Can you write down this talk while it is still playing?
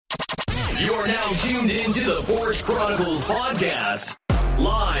You're now tuned into the Porch Chronicles podcast,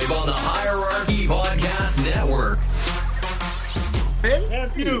 live on the Hierarchy Podcast Network.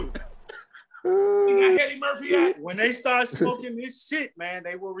 Nephew, you got Eddie Murphy at? When they start smoking this shit, man,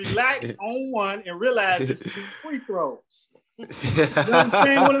 they will relax on one and realize it's 2 free throws. You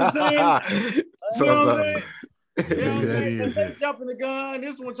understand what I'm saying? You know what I'm saying? You know what I'm saying? They jumping the gun.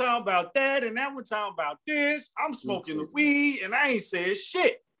 This one talking about that, and that one talking about this. I'm smoking the weed, and I ain't said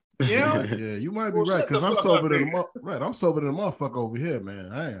shit. You know? Yeah, you might be right, because I'm sober than I'm sober than a motherfucker over here,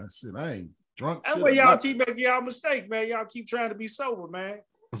 man. I ain't drunk. That's why y'all keep making y'all mistake, man. Y'all keep trying to be sober, man.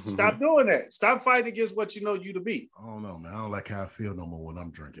 Stop doing that. Stop fighting against what you know you to be. I don't know, man. I don't like how I feel no more when I'm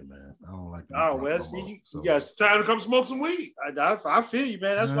drinking, man. I don't like. Oh well, see, you got time to come smoke some weed. I feel you,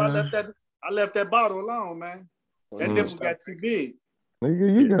 man. That's why I left that bottle alone, man. That nipple got too big.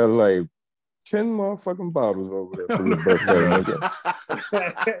 Nigga, you got like 10 motherfucking bottles over there for your birthday, nigga.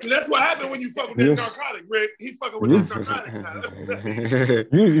 That's what happened when you fuck with that narcotic, Rick. He fucking with that narcotic.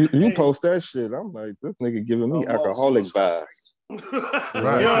 You post that shit. I'm like, this nigga giving me alcoholic vibes. Right. You know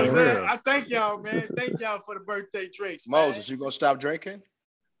what I'm saying? I thank y'all, man. Thank y'all for the birthday drinks, man. Moses, you gonna stop drinking?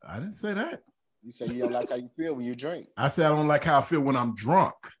 I didn't say that. You say you don't like how you feel when you drink. I said I don't like how I feel when I'm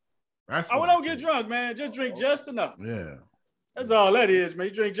drunk. That's I don't get drunk, man. Just drink just enough. Yeah. That's all that is, man.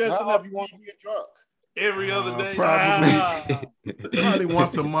 You drink just enough. You want to get drunk every other day. Probably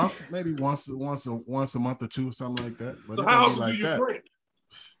once a month, maybe once a month or two, something like that. But so how often do you drink?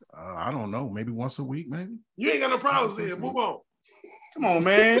 I don't know. Maybe once a week, maybe. You ain't got no problems then. Move on. Come on,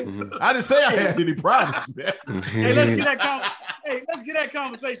 man. I didn't say I had any problems, man. Hey, let's get that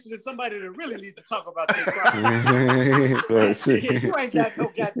conversation to somebody that really needs to talk about their problems. You ain't got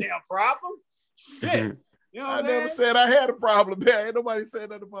no goddamn problem. Shit. You know I never said I had a problem, man. Ain't nobody said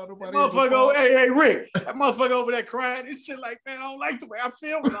nothing about nobody. Motherfucker, hey, Rick, that motherfucker over there crying. This shit like, man, I don't like the way I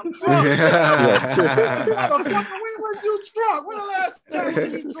feel when I'm drunk. Motherfucker, when was you drunk? When the last time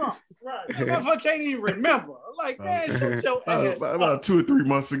was you drunk? Right. That motherfucker can't even remember. Like, man, shut your ass about 2 or 3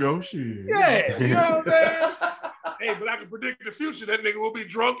 months ago. Shit. Yeah, you know what I'm saying? Hey, but I can predict the future. That nigga will be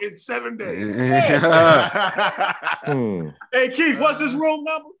drunk in 7 days. Hey, Keith, what's his room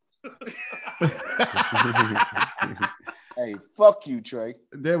number? Hey, fuck you, Trey.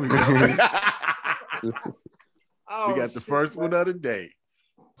 There we go. We got the first one of the day.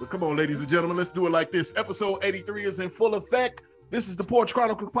 But come on, ladies and gentlemen, let's do it like this. Episode 83 is in full effect. This is the Porch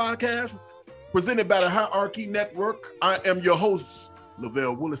Chronicles podcast, presented by the Hierarchy Network. I am your host,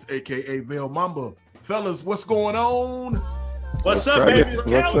 Lavelle Willis, aka Vel Mamba. Fellas, what's going on? What's up, baby?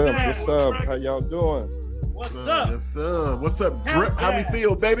 What's up? How y'all doing? What's up? Yes, sir. What's up, Drip? How we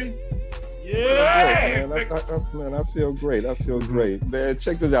feel, baby? Yeah. Man, I feel great. Man,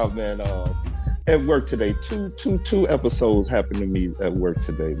 check this out, man. At work today, two episodes happened to me at work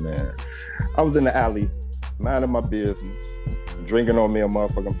today, man. I was in the alley, minding my business, drinking on me a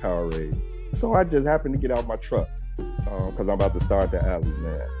motherfucking Powerade. So I just happened to get out my truck because I'm about to start the alley,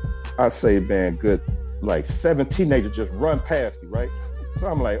 man. I say, man, good, like 7 teenagers just run past me, right? So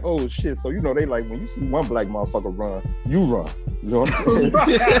I'm like, oh shit. So, you know, they like, when you see one black motherfucker run, you run. You know what I'm saying?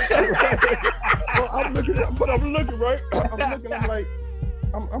 So I'm looking, right?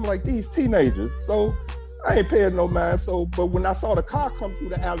 I'm like, these teenagers. So I ain't paying no mind. So, but when I saw the car come through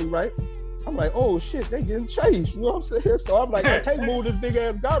the alley, right? I'm like, oh shit, they getting chased. You know what I'm saying? So I'm like, I can't move this big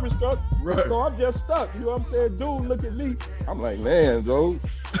ass garbage truck. Right. So I'm just stuck. You know what I'm saying? Dude, look at me. I'm like, man, bro,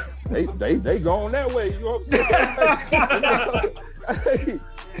 they going that way. You know what I'm saying?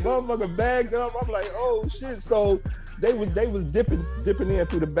 Motherfucker bagged up. I'm like, oh shit. So they was dipping in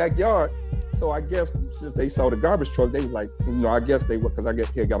through the backyard. So I guess since they saw the garbage truck, they was like, you know, I guess they were, because I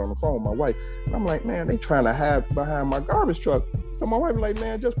got on the phone with my wife. And I'm like, man, they trying to hide behind my garbage truck. So my wife was like,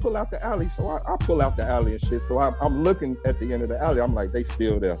 man, just pull out the alley. So I pull out the alley and shit. So I'm looking at the end of the alley. I'm like, they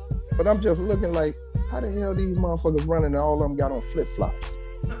still there. But I'm just looking like, how the hell these motherfuckers running and all of them got on flip-flops?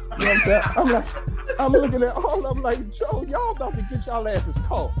 You know what I'm saying? I'm looking at all of them like, Joe, y'all about to get y'all asses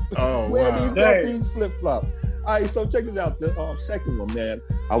caught. Oh, Where wow. these flip-flops? All right, so check this out. The second one, man.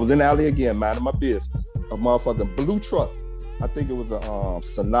 I was in the alley again, minding my business. A motherfucking blue truck. I think it was a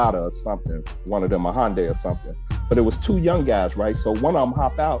Sonata or something. One of them, a Hyundai or something. But it was 2 young guys, right? So one of them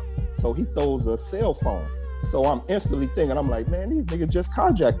hop out. So he throws a cell phone. So I'm instantly thinking, I'm like, man, these niggas just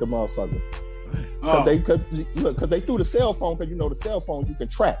carjacked the motherfucker. Because they threw the cell phone, because you know the cell phone you can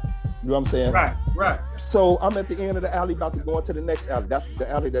track. You know what I'm saying? Right. So I'm at the end of the alley, about to go into the next alley. That's the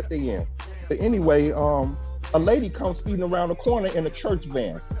alley that they in. But anyway, a lady comes speeding around the corner in a church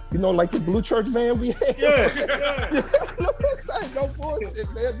van. You know, like the blue church van we had? Yeah. No bullshit,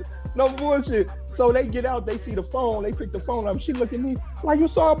 man. No bullshit. So they get out, they see the phone, they pick the phone up. She look at me like, you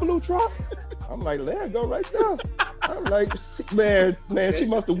saw a blue truck? I'm like, let it go right there. I'm like, man, she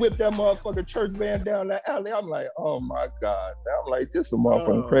must have whipped that motherfucking church van down that alley. I'm like, oh my God. I'm like, this is some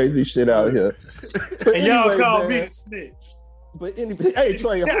motherfucking crazy shit out here. But and y'all call me the snitch. But anyway, hey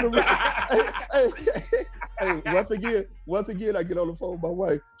Trey, hey, once again, I get on the phone with my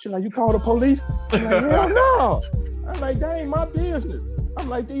wife. She's like, you call the police? I'm like, hell no. I'm like, that ain't my business. I'm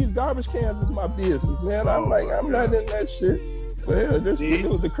like, these garbage cans is my business, man. I'm like, I'm not in that shit. But yeah, it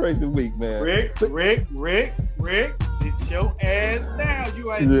was a crazy week, man. Rick, sit your ass down.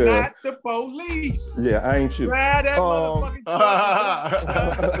 You ain't not the police. Yeah, I ain't you. Grab that motherfucking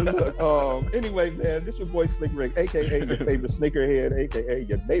truck. Look, anyway, man, this your boy Slick Rick, aka your favorite snickerhead, aka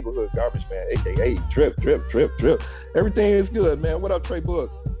your neighborhood garbage man, aka Drip. Everything is good, man. What up, Trey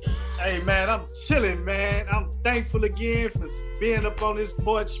Book? Hey, man, I'm chilling, man. I'm thankful again for being up on this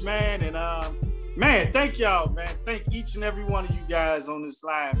porch, man. And, man, thank y'all, man. Thank each and every one of you guys on this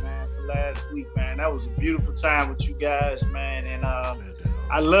line, man, for last week, man. That was a beautiful time with you guys, man. And I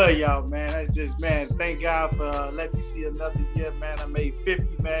love y'all, man. I just, man, thank God for letting me see another year, man. I made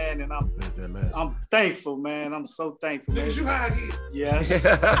 50, man, and I'm thankful, man. I'm so thankful, man. Did you hide here? Yes.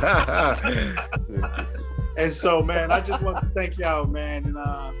 And so, man, I just want to thank y'all, man. And,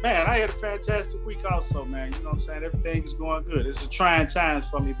 man, I had a fantastic week also, man. You know what I'm saying? Everything's going good. It's a trying times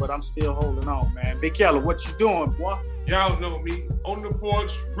for me, but I'm still holding on, man. Big Keller, what you doing, boy? Y'all know me. On the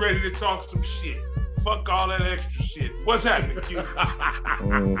porch, ready to talk some shit. Fuck all that extra shit. What's happening, Q?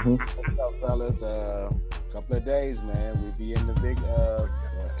 What's up, fellas? Couple of days, man. We be in the big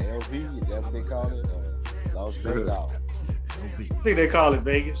LV. Is that what they call it? Las Vegas. I think they call it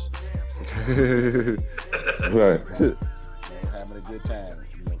Vegas. Right. Having a good time,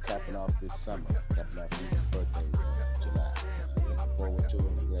 capping off this summer, capping off these birthdays in July. Looking forward to it.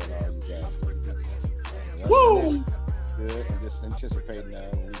 I'm glad all you guys were here. Woo! Good, and just anticipating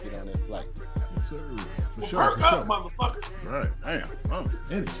when we get on that flight. Yes, sir. For sure. Perk up, motherfucker. Right. Damn. Something.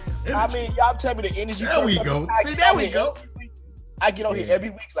 Energy. I mean, y'all tell me the energy. There we go. See, there we go. I get on here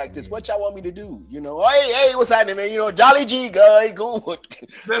every week like this. What y'all want me to do? Hey, what's happening, man? Jolly G guy, good.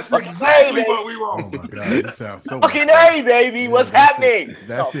 That's exactly what we want. Oh my God, it sounds so. Fucking hey, baby, what's happening?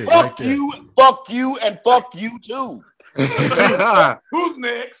 That's it. Fuck you, and fuck you too. Who's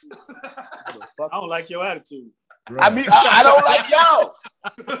next? I don't like your attitude. Right. I mean, I don't like y'all.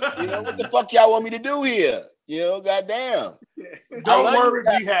 What the fuck y'all want me to do here? Goddamn. Don't worry,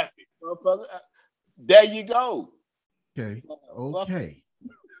 be happy. There you go. Okay.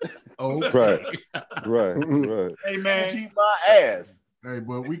 Right. Hey, man. Keep my ass. Hey,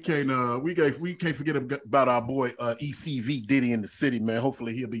 but we can't forget about our boy ECV Diddy in the city, man.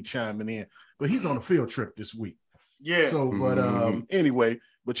 Hopefully he'll be chiming in. But he's on a field trip this week. Yeah. So, but anyway,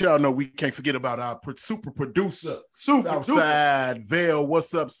 but y'all know we can't forget about our super producer, Southside Vale.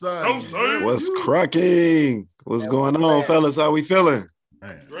 What's up, son? What's cracking? What's going on, fellas? How we feeling?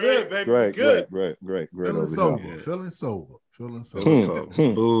 Man. Good, baby. Great. Feeling sober.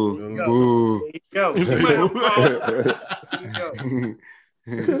 Boo. There you go.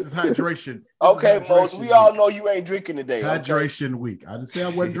 This is hydration. Okay, Mose, we all know you ain't drinking today. Hydration week. I didn't say I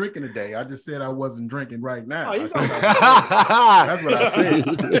wasn't drinking today. I just said I wasn't drinking right now. Oh, That's what I said.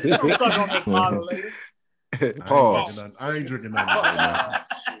 We'll talk on that bottle later. Pause. I ain't drinking nothing today, man.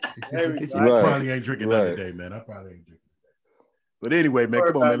 There we go. I probably ain't drinking nothing today, man. I probably ain't drinking. But anyway, man,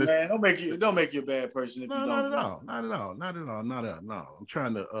 come on, man. Don't make you a bad person if you don't. Not at all. No, I'm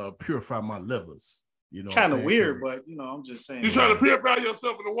trying to purify my livers. Kind of weird, but I'm just saying. You trying to purify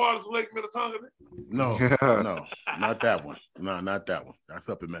yourself in the waters of Lake Minnetonka? No, not that one. No, not that one. That's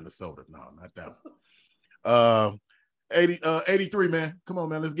up in Minnesota. No, not that one. 83, man. Come on,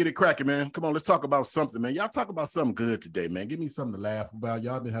 man. Let's get it cracking, man. Come on, let's talk about something, man. Y'all talk about something good today, man. Give me something to laugh about.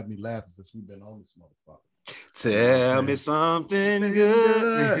 Y'all been having me laughing since we've been on this motherfucker. Tell me something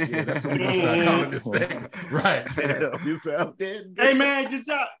good. Yeah, that's what we're gonna start calling this segment. Right. Tell me something good. Hey, man, did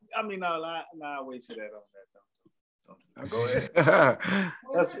y'all? I mean, I'll wait for that on that. Go ahead.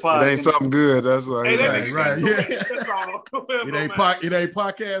 That's part. It ain't something good. That's why. Hey, Right. Yeah. That's all. It ain't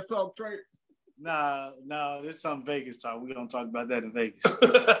podcast talk, Trey. Nah, this is some Vegas talk. We're gonna talk about that in Vegas.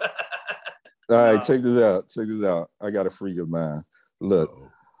 All right, check this out. I got a freak of mine. Look,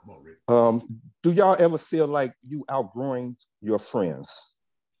 do y'all ever feel like you outgrowing your friends?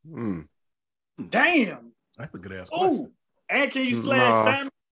 Damn. That's a good ass question. Oh, and can you slash family?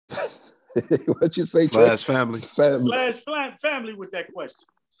 What you say? Slash family. Slash family with that question,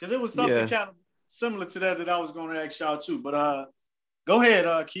 because it was something kind of similar to that I was going to ask y'all too. But go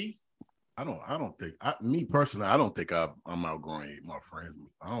ahead, Keith. don't think me personally. I don't think I'm outgrowing my friends.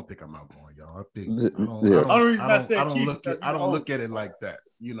 I don't think I'm outgrowing y'all. I think I don't look at it like that.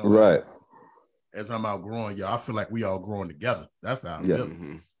 You know, right? As I'm outgrowing y'all, I feel like we all growing together. That's how I feel.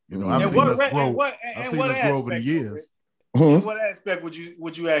 Mm-hmm. You know, I've seen us grow. I've seen us grow over the years. In what aspect would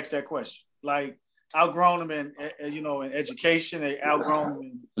you ask that question? Like outgrown them in in education, they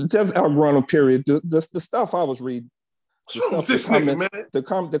outgrown them. Just outgrown them. Period. The stuff I was reading.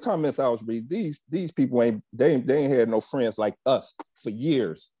 The comments I was reading. These people ain't had no friends like us for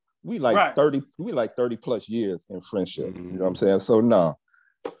years. We like 30 plus years in friendship. You know what I'm saying? So no.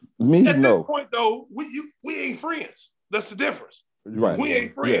 At this point though, we ain't friends. That's the difference. Right. We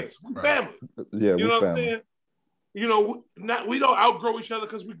ain't friends. We family. Yeah, you know what I'm family. saying? You know, we don't outgrow each other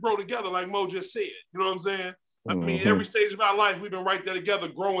because we grow together, like Mo just said. You know what I'm saying? I mean, every stage of our life, we've been right there together,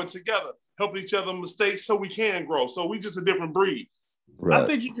 growing together, helping each other mistakes so we can grow. So we just a different breed. Right. I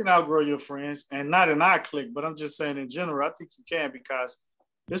think you can outgrow your friends, and not in our clique, but I'm just saying in general, I think you can, because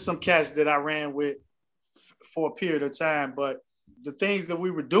there's some cats that I ran with for a period of time, but the things that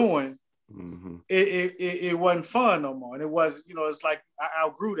we were doing, it wasn't fun no more. And it was, it's like I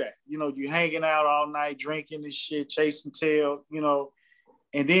outgrew that. You hanging out all night, drinking and shit, chasing tail,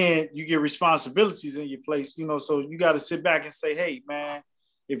 and then you get responsibilities in your place, so you got to sit back and say, hey, man,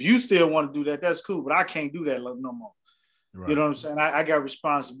 if you still want to do that, that's cool, but I can't do that no more. Right. You know what I'm saying? I got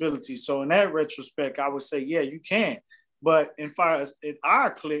responsibilities. So in that retrospect, I would say, yeah, you can. But in far as in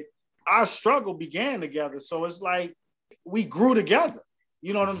our clique, our struggle began together. So it's like we grew together.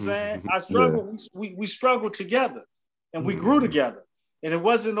 You know what I'm saying? Our struggle, we struggled together, and we grew together. And it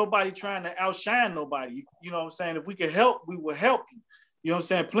wasn't nobody trying to outshine nobody. You know what I'm saying? If we could help, we would help you. You know what I'm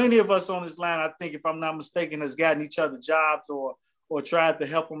saying? Plenty of us on this line, I think, if I'm not mistaken, has gotten each other jobs or tried to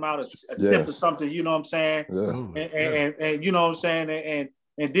help them out a tip or something, you know what I'm saying? Yeah. And you know what I'm saying?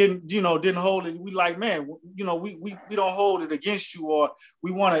 And didn't hold it. We like, man, we don't hold it against you, or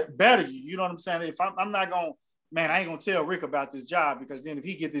we want to better you. You know what I'm saying? If I'm not going to, man, I ain't going to tell Rick about this job, because then if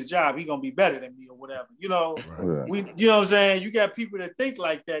he get this job, he going to be better than me or whatever. You know what I'm saying? You got people that think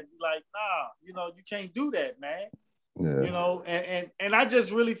like that. You're like, nah, you can't do that, man. Yeah. And I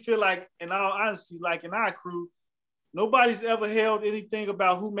just really feel like, in all honesty, like in our crew, nobody's ever held anything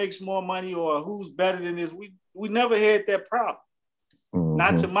about who makes more money or who's better than this. We never had that problem.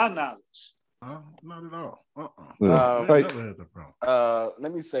 Not to my knowledge. Not at all. Never had that problem.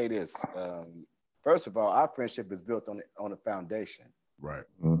 Let me say this. First of all, our friendship is built on a foundation. Right.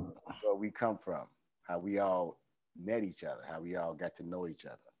 Where we come from, how we all met each other, how we all got to know each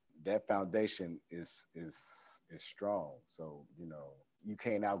other. That foundation is strong. So, you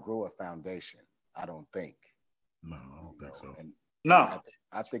can't outgrow a foundation, I don't think. No, I don't think so. And no.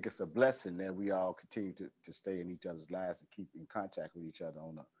 I think it's a blessing that we all continue to stay in each other's lives and keep in contact with each other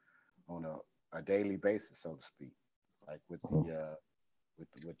on a daily basis, so to speak. Like with the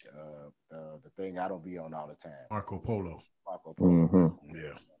thing I don't be on all the time. Marco Polo.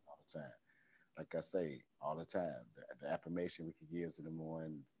 Yeah. All the time. Like I say, all the time. The affirmation we can give to the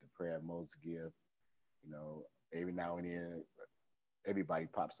morning, the prayer Moses give, every now and then everybody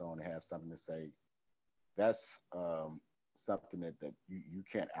pops on and has something to say. That's something that you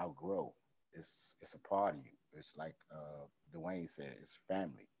can't outgrow. It's a part of you. It's like Dwayne said, it's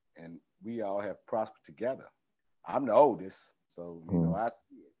family. And we all have prospered together. I'm the oldest, so I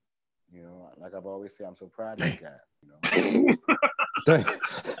see it. Like I've always said, I'm so proud of you guys.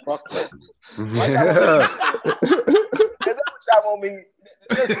 Fuck that. That's what y'all want me.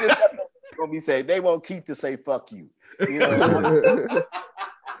 This gonna be say. They won't keep to say fuck you.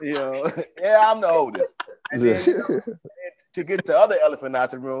 Yeah, I'm the oldest. And then, to get the other elephant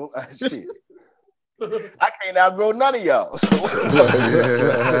out the room, shit. I can't outgrow none of y'all. So.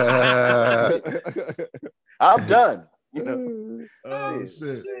 I'm done. Oh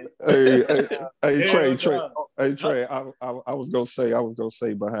shit. Hey, Trey. I was gonna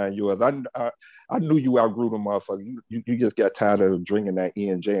say behind yours. I knew you outgrew the motherfucker. You just got tired of drinking that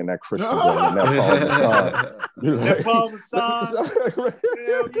E&J and that Crystal and that Parmesan.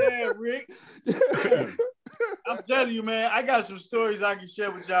 Hell yeah, Rick. I'm telling you, man, I got some stories I can share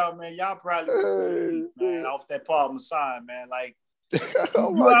with y'all, man. Y'all probably man off that Parmesan, man. Like you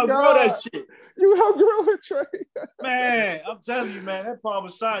outgrow that shit. You outgrow it, Trey. Man, I'm telling you, man, that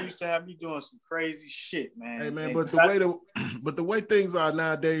Parmesan used to have me doing some crazy shit, man. Hey, man, but the way things are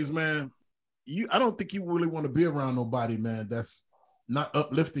nowadays, man, I don't think you really want to be around nobody, man, that's not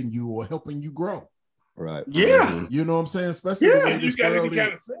uplifting you or helping you grow. Right. Yeah. You know what I'm saying? Especially you got any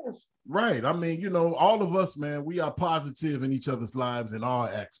kind of sense. Right. I mean, all of us, man, we are positive in each other's lives in all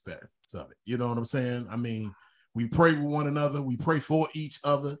aspects of it. You know what I'm saying? I mean, we pray with one another. We pray for each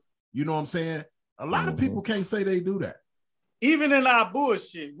other. You know what I'm saying? A lot of people can't say they do that. Even in our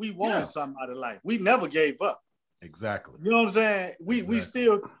bullshit, we wanted something out of life. We never gave up. Exactly. You know what I'm saying? We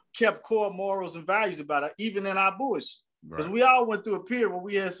still kept core morals and values about it, even in our bullshit. Because we all went through a period where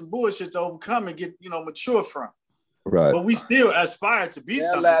we had some bullshit to overcome and get, mature from. Right. But we still aspired to be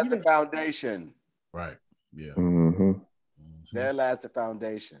something. There lies the foundation. Right. Yeah. There lies the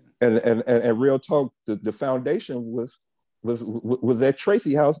foundation. And real talk, the foundation was at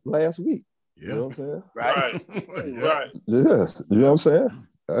Tracy house last week. Yeah. You know what I'm saying? Right. Right. Yes. You know what I'm saying?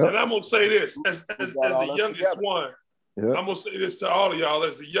 And I'm gonna say this as the youngest one. I'm gonna say this to all of y'all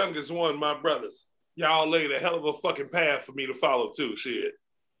as the youngest one, my brothers. Y'all laid a hell of a fucking path for me to follow too. Shit.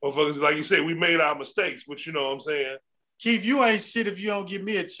 Motherfuckers, like you said, we made our mistakes, but you know what I'm saying? Keith, you ain't shit if you don't give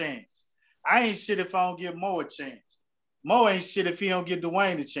me a chance. I ain't shit if I don't give Mo a chance. Mo ain't shit if he don't give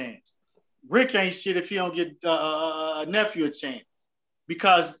Dwayne a chance. Rick ain't shit if he don't get a nephew a chance.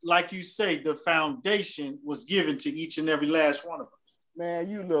 Because, like you say, the foundation was given to each and every last one of us. Man,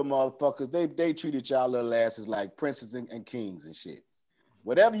 you little motherfuckers, they treated y'all little asses like princes and kings and shit.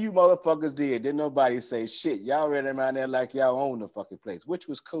 Whatever you motherfuckers didn't nobody say shit. Y'all ran around there like y'all own the fucking place, which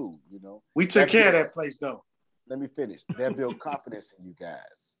was cool, We took care of that place, though. Let me finish. That built confidence in you guys.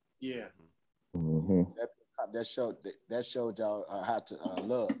 Yeah. That showed y'all how to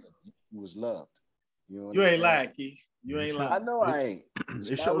love. You was loved. You ain't lying, Keith. You ain't lying. I know I ain't.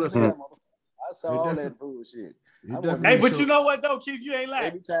 It showed us. I saw all that bullshit. Hey, but you know what though, Keith? You ain't lying.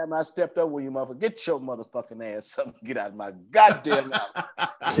 Every time I stepped over you, motherfucker, get your motherfucking ass up and get out of my goddamn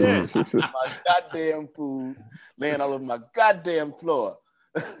house. Yeah. My goddamn food laying all over my goddamn floor.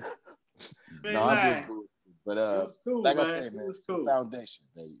 No, I'm just bullshit. But it was cool, like man. I said, man, it was cool. Foundation,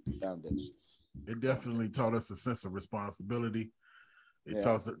 baby. Foundation. It definitely taught us a sense of responsibility. It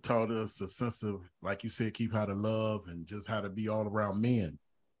taught us a sense of, like you said, keep how to love and just how to be all around men.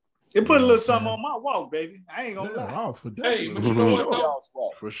 It put a little something on my walk, baby. I ain't gonna lie. Oh, for hey, but you know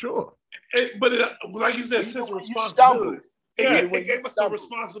what? For sure. But like you said, sense of responsibility. It gave us some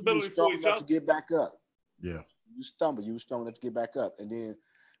responsibility for each other to get back up. Yeah. You stumble enough to get back up, and then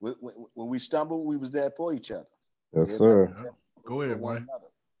when we stumbled, we was there for each other. Yes, sir. Yeah. Go ahead, man.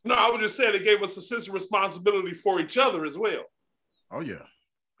 No, I was just saying it gave us a sense of responsibility for each other as well. Oh yeah,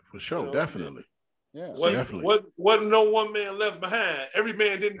 for sure, definitely. Yeah, definitely. Wasn't no one man left behind. Every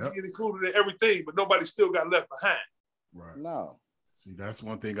man didn't get included in everything, but nobody still got left behind. Right. No. See, that's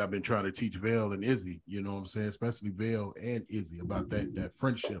one thing I've been trying to teach Vale and Izzy. You know what I'm saying? Especially Vale and Izzy about that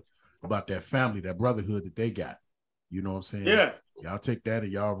friendship, about that family, that brotherhood that they got. You know what I'm saying? Yeah. Y'all take that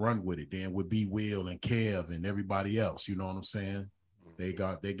and y'all run with it. Then with B Will and Kev and everybody else. You know what I'm saying? They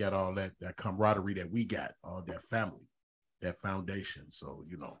got all that camaraderie that we got, all that family, that foundation. So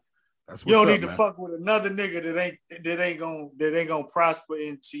that's what's you don't up, need to man. fuck with another nigga that ain't gonna prosper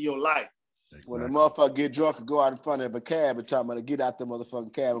into your life. Exactly. When a motherfucker get drunk and go out in front of a cab and talk about to get out the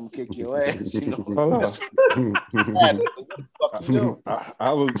motherfucking cab, I'm gonna kick your ass.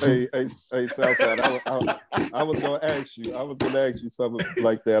 I was Southside. I was gonna ask you something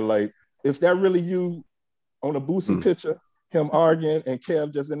like that. Like, is that really you on a Boosie picture? Him arguing and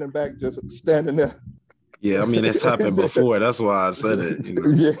Kev just in the back, just standing there. Yeah, I mean it's happened before. That's why I said it.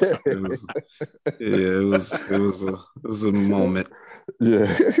 Yeah, it was a moment.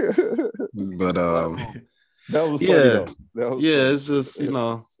 Yeah, but that was funny though. Funny. It's just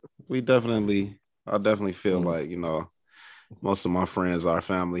I definitely feel like most of my friends are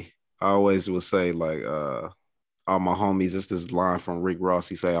family. I always would say like all my homies. It's this line from Rick Ross.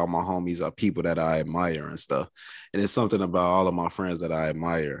 He say all my homies are people that I admire and stuff. And it's something about all of my friends that I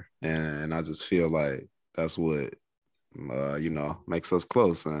admire, and I just feel like that's what makes us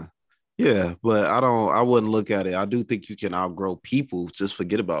close. And but I wouldn't look at it. I do think you can outgrow people. Just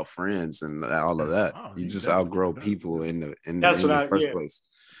forget about friends and all of that. You just outgrow people in the first place.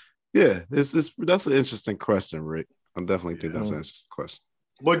 Yeah, that's an interesting question, Rick. I definitely think that's an interesting question.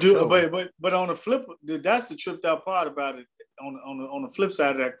 But on the flip, that's the tripped out part about it. On the flip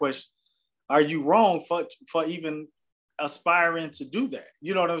side of that question, are you wrong for even aspiring to do that?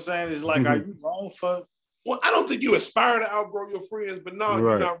 You know what I'm saying? It's like, are you wrong for? Well, I don't think you aspire to outgrow your friends, but no,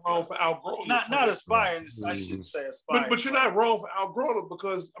 you're not wrong for outgrowing. Not aspiring. I shouldn't say aspiring. But you're not wrong for outgrowing them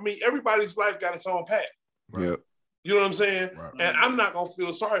because everybody's life got its own path. Right. Yep. You know what I'm saying? Right. And I'm not gonna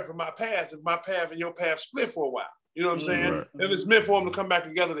feel sorry for my path if my path and your path split for a while. You know what I'm saying? Right. If it's meant for them to come back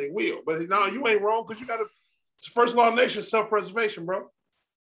together, they will. But no, you ain't wrong because you got it's the first law of nature, self-preservation, bro.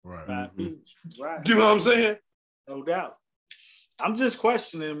 Right. Right. You know what I'm saying? No doubt. I'm just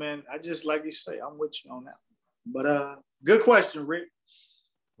questioning, man. I just, like you say, I'm with you on that. But good question, Rick.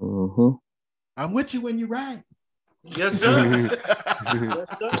 I'm with you when you're right. Yes, sir.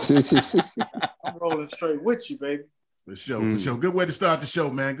 Yes, sir. I'm rolling straight with you, baby. For sure. Good way to start the show,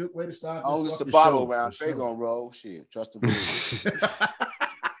 man. Good way to start. Only the bottle around. They gonna roll. Shit, trust the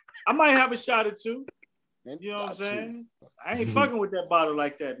I might have a shot or two. You know what I'm saying? I ain't fucking with that bottle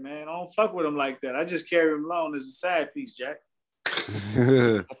like that, man. I don't fuck with him like that. I just carry him along as a side piece, Jack.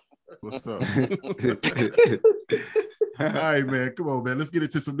 What's up? All right, man. Come on, man. Let's get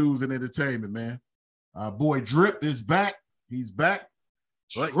into some news and entertainment, man. Our boy Drip is back. He's back.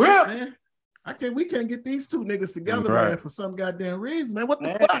 Drip, man. We can't get these two niggas together, man, for some goddamn reason, man. What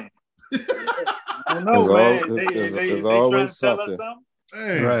the fuck? I don't know, man. They trying to tell us something.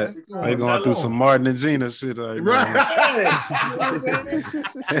 Hey, right. They going through some Martin and Gina shit. Right. You know what I'm saying?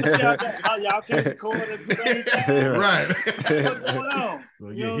 Y'all can't record at the same time. Right. What's going on?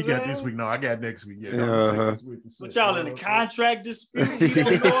 Well, yeah, he got this week. No, I got next week. Yeah. But y'all in a contract dispute? You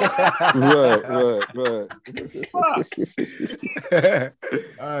don't know about? Right.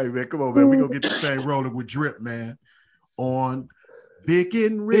 All right, man. Come on, man. We're going to get this thing rolling with Drip, man. On Vic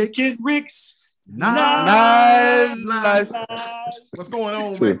and Rick's Nice. What's going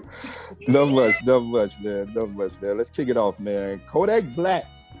on, man? Not much, man. Let's kick it off, man. Kodak Black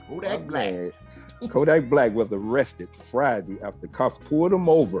was arrested Friday after cops pulled him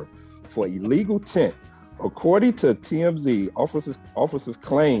over for illegal tent. According to TMZ, officers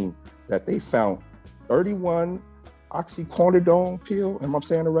claim that they found 31 oxycodone pill. Am I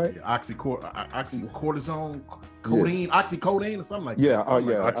saying it right? Yeah, oxycortisone, codeine, oxycodone, or something like that. Yeah,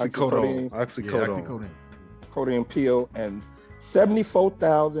 Oxycodone. Codeine pill and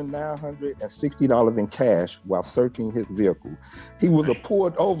 $74,960 in cash while searching his vehicle. He was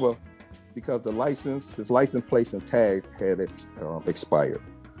pulled over because his license plates and tags had expired.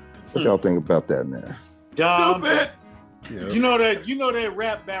 What y'all think about that, man? Stupid. Yeah. You know that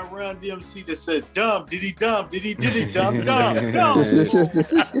rap by Run DMC that said dumb, diddy, dumb, dumb.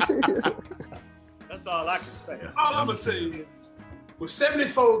 That's all I can say. All I'm gonna say is, with damn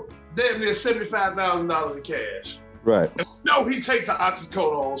near $75,000 in cash. Right. No, he take the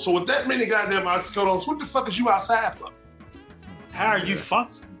oxycodone. So with that many goddamn oxycodones, what the fuck is you outside for? How are you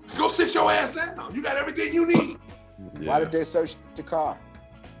functioning? Go sit your ass down. You got everything you need. Yeah. Why did they search the car?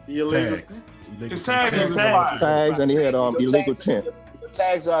 The illegal tags. His tags, and he had illegal tent. The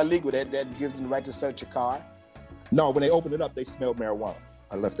tags are illegal. That gives them the right to search your car. No, when they opened it up, they smelled marijuana.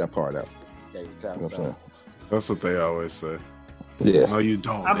 I left that part out. Okay, that's what they always say. Yeah. No, you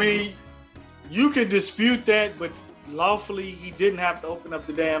don't. I mean, you can dispute that, but lawfully he didn't have to open up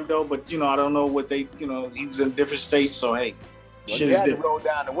the damn door. But I don't know what they, he was in different states, so hey, shit is different. To roll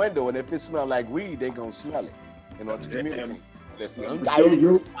down the window, and if it smells like weed, they gonna smell it. To communicate.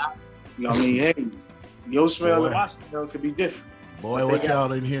 Hey, your smell and my smell could be different. Boy, what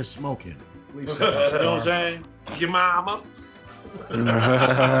y'all in here smoking? You know what I'm saying? Your mama.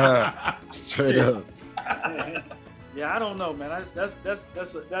 Straight up. Yeah, I don't know, man. That's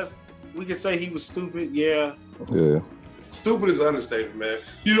we can say he was stupid. Yeah. Stupid is an understatement, man.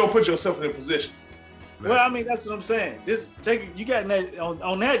 You don't put yourself in their positions. Well, I mean, that's what I'm saying. You got that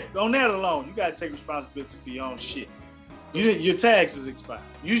on that alone. You got to take responsibility for your own shit. Your tags was expired.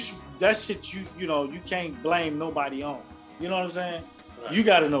 That shit you can't blame nobody on. You know what I'm saying? Right. You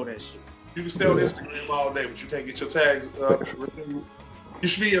got to know that shit. You can stay on Instagram all day, but you can't get your tags renewed. You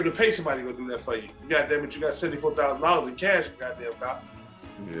should be able to pay somebody to go do that for you. Goddamn it, you got $74,000 in cash, you goddamn about.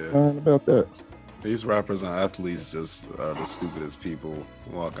 Yeah. About that. These rappers and athletes just are the stupidest people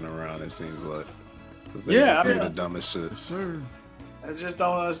walking around, it seems like. They just do the dumbest shit. Sure. I just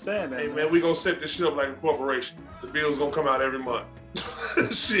don't understand that. Hey, man, we gonna set this shit up like a corporation. The bill's gonna come out every month.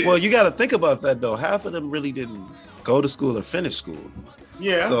 Shit. Well, you got to think about that, though. Half of them really didn't go to school or finish school.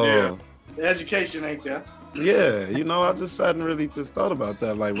 Yeah. So, the education ain't there. Yeah, I just hadn't really just thought about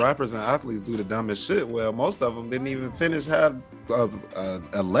that. Like, rappers and athletes do the dumbest shit. Well, most of them didn't even finish half of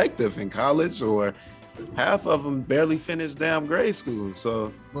elective in college, or half of them barely finished damn grade school.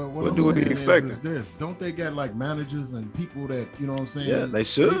 So what do we expect? Is this? Don't they got like managers and people that, you know what I'm saying? Yeah, they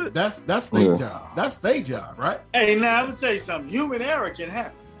should. That's their job. That's their job, right? Hey, now I'm gonna tell you something. Human error can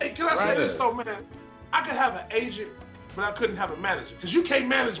happen. Hey, can I say this though, man? I could have an agent, but I couldn't have a manager, because you can't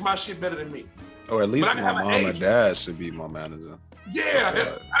manage my shit better than me. Or at least my mom and dad should be my manager.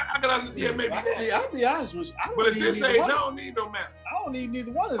 Yeah, I can. Yeah, maybe. I'll be honest with you. But at this age, I don't need no manager. I don't need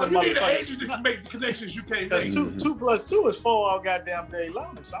neither one of them. You need an agent that can make the connections you can't make. 2 + 2 is 4 all goddamn day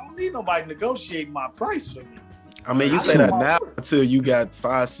long. So I don't need nobody negotiating my price for me. I mean, you say that now until you got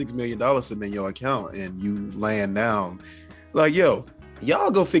 $5-6 million sitting in your account and you laying down, like, yo,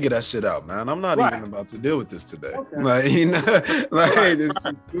 y'all go figure that shit out, man. I'm not even about to deal with this today. Okay. Like, it's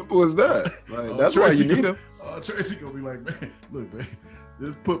simple as that. Like, that's why you need them. Tracy gonna be like, man, look, man,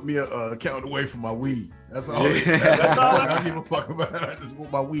 just put me a account away from my weed. That's all. That's all I don't give a fuck about. I just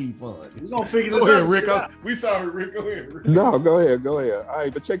want my weed fund. We're gonna figure this out. Go ahead, Rick. We sorry, Rick. Go ahead, Rick. No, go ahead. All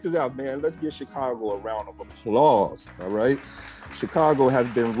right, but check this out, man. Let's give Chicago a round of applause. All right. Chicago has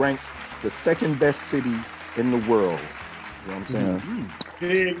been ranked the second best city in the world. You know what I'm saying? Mm-hmm.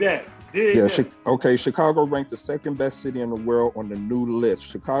 Dig that. Okay, Chicago ranked the second best city in the world on the new list.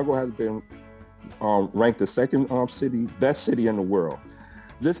 Chicago has been ranked the second best city in the world.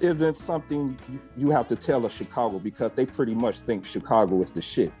 This isn't something you have to tell of Chicago because they pretty much think Chicago is the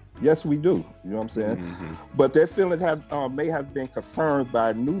shit. Yes, we do. You know what I'm saying? Mm-hmm. But their feeling may have been confirmed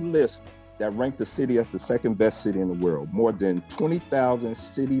by a new list that ranked the city as the second best city in the world. More than 20,000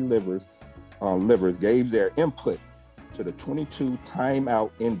 city livers gave their input to the 22 Time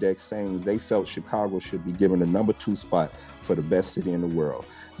Out Index, saying they felt Chicago should be given the number 2 spot for the best city in the world.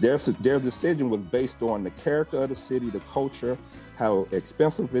 Their decision was based on the character of the city, the culture, how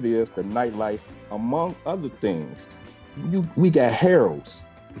expensive it is, the nightlife, among other things. We got Harold's,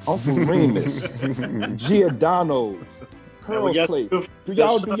 Uncle Remus, Giordano's, Pearl's Place. Do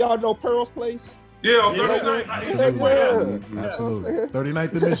y'all know Pearl's Place? Yeah, absolutely.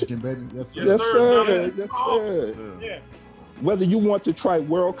 39th in Michigan, baby. Yes, sir. Yes, sir. Yeah. Whether you want to try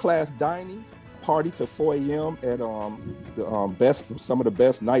world-class dining, party till 4 a.m. at some of the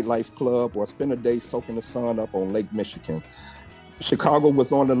best nightlife club, or spend a day soaking the sun up on Lake Michigan, Chicago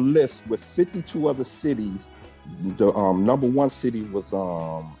was on the list with 52 other cities. The number 1 city was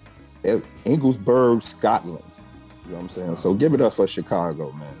Inglesburg, Scotland. You know what I'm saying? So give it up for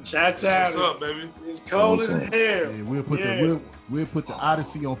Chicago, man. Shout out. What's up, baby? It's cold as hell. Yeah, we'll put the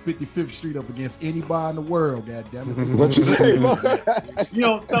Odyssey on 55th Street up against any bar in the world, goddamn it. What you say, bro? You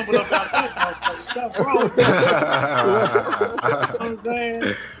don't stumble up out that motherfucker. Something wrong with you. You know what I'm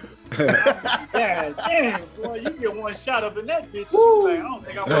saying? God damn, boy, you get one shot up in that bitch. Like, I don't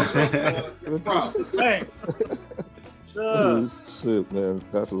think I want to. Dang. Shit, man.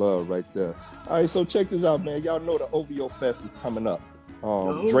 That's love right there. All right, so check this out, man. Y'all know the OVO Fest is coming up.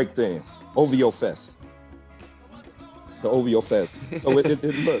 Drake thing. OVO Fest. The OVO Fest. So look,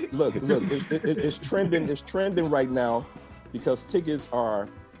 it's trending. It's trending right now because tickets are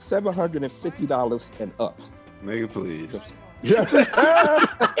 $750 and up. Nigga, please.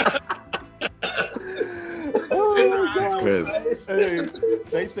 That's crazy.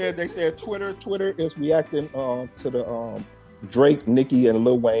 Hey, they said Twitter is reacting to the Drake, Nicki, and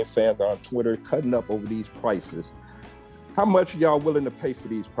Lil Wayne fans on Twitter cutting up over these prices. How much y'all willing to pay for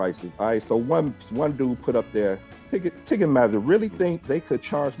these prices? All right, so one dude put up there, Ticketmaster really think they could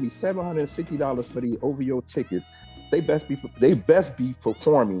charge me $760 for the OVO ticket. They best be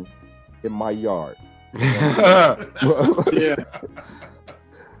performing in my yard. Yeah.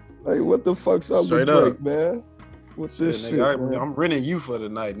 Like, what the fuck's up with Drake, man? What's this shit, man? I'm renting you for the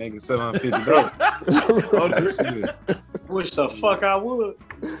night, nigga. $750. Oh, this shit. Wish the fuck I would.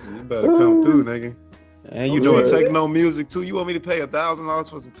 You better come through, nigga. And you doing techno music too? You want me to pay $1,000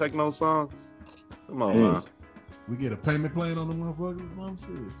 for some techno songs? Come on, man. We get a payment plan on the motherfuckers or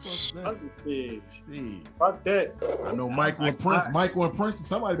something? Fuck that. I know Michael and Prince,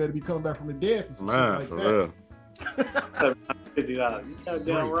 somebody better be coming back from the dead for some shit like for that. Real. $50. You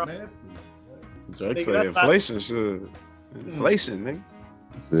goddamn right. Man. Drake say inflation should. Inflation, nigga.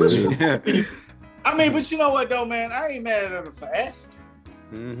 Yeah. I mean, but you know what though, man? I ain't mad at her for asking.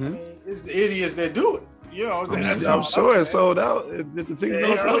 Mm-hmm. I mean, it's the idiots that do it. You know, I'm sure it's sold out. Did the tickets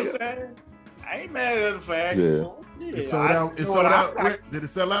don't sell out? I ain't mad at her for asking for it. It sold out. It sold out. Did it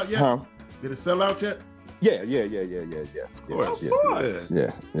sell out yet? Huh? Did it sell out yet? Yeah. Of course.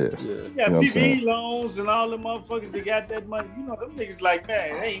 Yeah. You got PPE loans and all the motherfuckers that got that money. You know, them niggas like,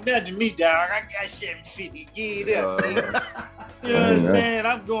 man, it ain't nothing to me, dog. I got $750. Get it up. You know what I'm saying?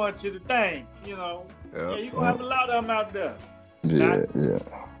 I'm going to the thing, you know. Yeah, you gonna have a lot of them out there. Yeah.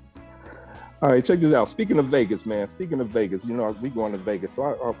 All right, check this out. Speaking of Vegas, man. You know, we going to Vegas, so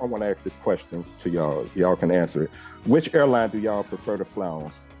I want to ask this question to y'all. Y'all can answer it. Which airline do y'all prefer to fly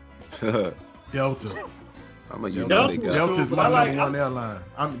on? Delta. I'm a United guy. Delta is my number one airline.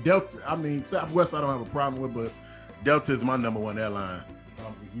 Southwest I don't have a problem with, but Delta is my number one airline.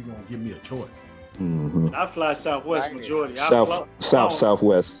 You're gonna give me a choice. Mm-hmm. I fly Southwest majority.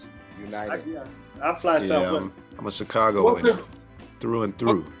 Southwest. United. I fly Southwest. I'm a Chicago through and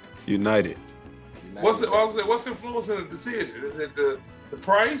through. United. What's influencing the decision? Is it the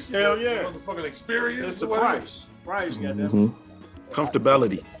price? Hell yeah. The motherfucking experience? It's the price. Goddamn. Mm-hmm.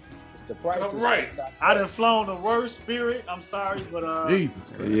 Comfortability. The price right. I done flown the worst Spirit. I'm sorry, but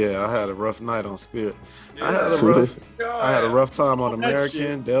Jesus Christ. Yeah, I had a rough night on Spirit. Yeah. I had a rough time on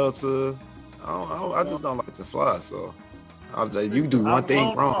American, Delta. I just don't like to fly. So you do one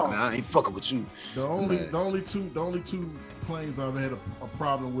thing wrong, I ain't fucking with you. The only two planes I've had a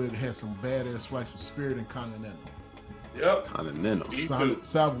problem with had some badass flights with Spirit and Continental. Yep. Continental.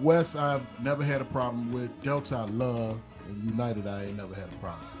 Southwest, I've never had a problem with. Delta, I love. And United, I ain't never had a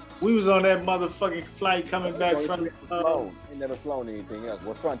problem. We was on that motherfucking flight coming back from. Ain't never flown anything else.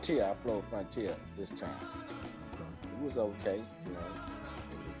 Well, Frontier, I flew Frontier this time. It was okay, you know.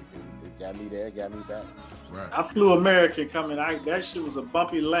 It got me there, got me back. Right. I flew American coming. That shit was a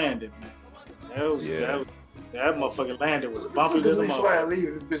bumpy landing, man. That motherfucking landing was bumpy to the motherfucker.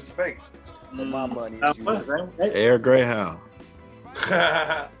 Leaving this bitch to Vegas. For my money. Air Greyhound.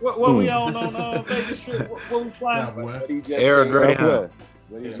 what we on Vegas trip? What we flying? Air Greyhound.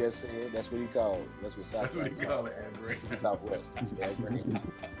 What he just said, that's what he called. That's what Southwest called it. Southwest.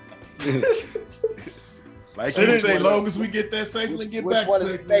 Like you say, long as we get that safely and get back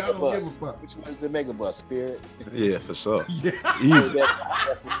to it, I don't give a fuck. Which one is the Megabus, Spirit? Yeah, for sure. Easy.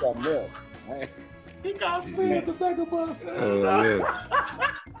 That's for something else. He got Spirit the Megabus.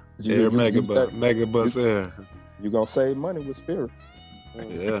 Air Megabus Air. You gonna save money with Spirit. Yeah.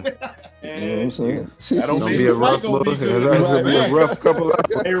 You know what I'm saying? That don't be a rough little. That's gonna be a rough couple of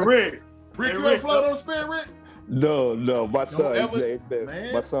hours. Hey, Rick, you ever float on Spirit, Rick? No. My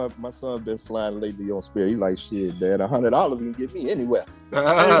son been flying lately on Spirit. He like, shit, man, $100 can get me anywhere.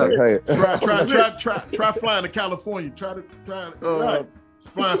 Try flying to California. Try flying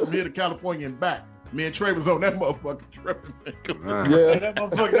from here to California and back. Me and Trey was on that motherfucking trip. Yeah, that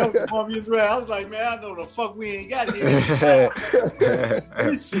motherfucker, that was bumpy as well. I was like, man, I know the fuck we ain't got here.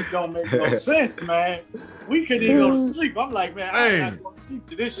 This shit don't make no sense, man. We couldn't even go to sleep. I'm like, man, I'm not going to sleep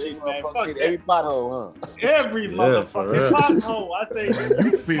to this shit, man. Fuck that. Every pothole, huh? Every motherfucking pothole. I say,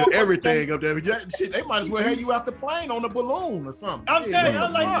 you feel everything up there. Shit, they might as well have you out the plane on a balloon or something. I'm telling you,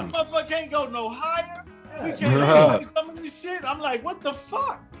 I'm like, this motherfucker can't go no higher. We can't do some of this shit. I'm like, what the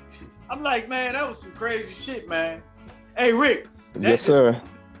fuck? I'm like, man, that was some crazy shit, man. Hey, Rick. Yes, sir.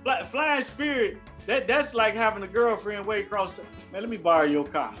 Flying Spirit, that's like having a girlfriend way across the. Man, let me borrow your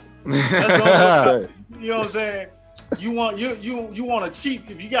car. That's you know what I'm saying? You want a cheap,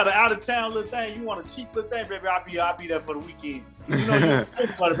 if you got an out of town little thing, you want a cheap little thing, baby. I'll be there for the weekend. You know, you spend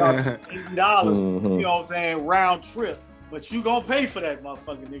about $80, you know what I'm saying, round trip. But you gonna pay for that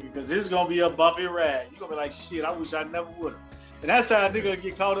motherfucking nigga, because it's gonna be a bumpy ride. You gonna be like, shit, I wish I never would have. And that's how a nigga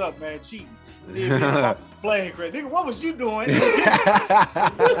get caught up, man, cheating. Playing credit. Nigga, what was you doing?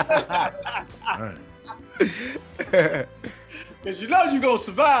 Because you know you gonna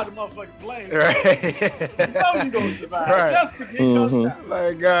survive the motherfucking plane. Right. You know you gonna survive just to get your stuff.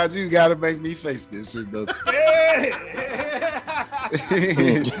 Like, God, you gotta make me face this shit, though.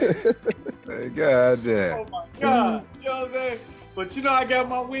 God damn. Oh my God. You know what I'm saying? But you know, I got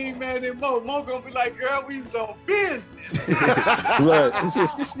my wingman in Mo. Mo gonna be like, girl, we was on business. Right.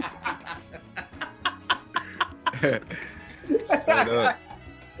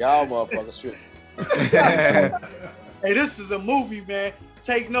 Y'all motherfuckers tripping. Hey, this is a movie, man.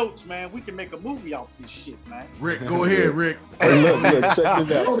 Take notes, man. We can make a movie off this shit, man. Rick, go ahead, Rick. Hey, look,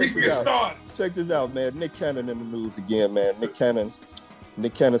 check this out. Check this out, man. Nick Cannon in the news again, man. Nick Cannon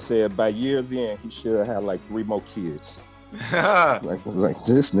said by year's end, he should have like 3 more kids. like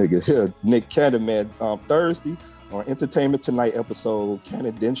this nigga here, Nick Cannon, man. Thursday on Entertainment Tonight episode,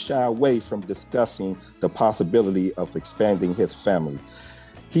 Cannon didn't shy away from discussing the possibility of expanding his family.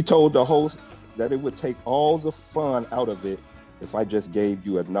 He told the host that it would take all the fun out of it if I just gave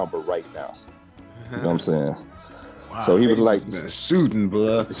you a number right now. You know what I'm saying? Wow, so he was like, shooting,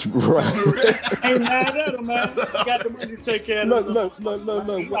 blood. Right. Ain't mad at him, man. He got the money to take care of him. Look.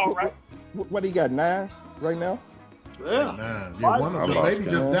 All right. What he got, 9 right now? Yeah. One of the baby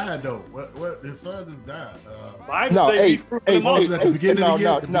just died though. What his son just died. No, 8. At the beginning of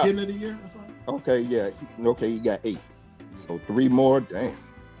the year or something? Okay, yeah. He got 8. So 3 more, damn.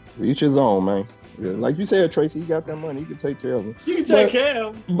 Each his own, man. Yeah, like you said, Tracy, he got that money. He can take care of him. You can take care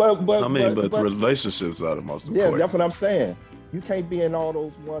of him. But relationships are the most important. Yeah, that's what I'm saying. You can't be in all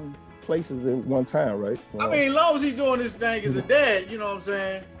those one places at one time, right? I mean, as long as he's doing this thing as a dad, you know what I'm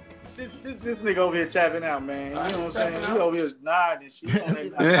saying? This nigga over here tapping out, man. You know what I'm saying? He over here nodding and shit.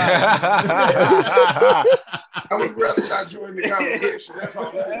 I would rather not join the conversation. That's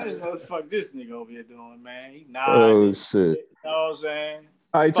all that is. What the fuck this nigga over here doing, man? He nodding. Oh, shit. You know what I'm saying?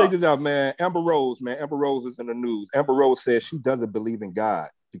 All right, check this out, man. Amber Rose is in the news. Amber Rose says she doesn't believe in God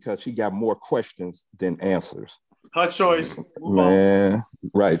because she got more questions than answers. Her choice. Man,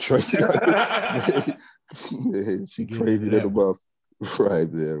 right, Tracy. She crazy to the buff.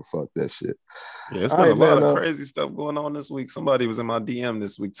 Right there. Fuck that shit. Yeah, it's been a lot of crazy stuff going on this week. Somebody was in my DM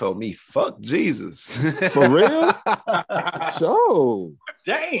this week, told me, fuck Jesus. For real? So.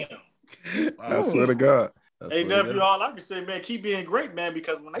 Damn. I swear to God. Hey, nephew, all I can say, man, keep being great, man,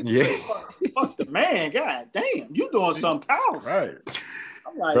 because when they say fuck the man, God damn, you doing something powerful. Right.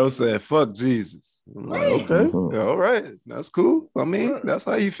 I'm like, bro said, fuck Jesus. I'm like, okay. All right. That's cool. I mean, that's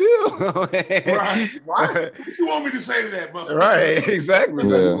how you feel. Right. What you want me to say to that, motherfucker? Right. Exactly.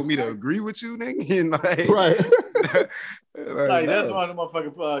 Like, you want me to agree with you, nigga? And like, right. like no. That's why the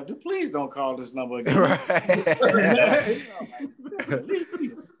motherfucker, please don't call this number again. Right.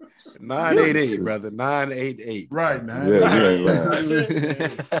 988, brother. 988. Right,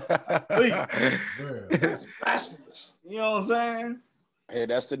 988. That's blasphemous. You know what I'm saying? Hey,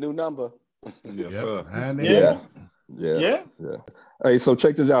 that's the new number. Yes, sir. Yeah. Hey, so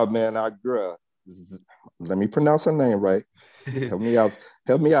check this out, man. Our girl, let me pronounce her name right. Help me out,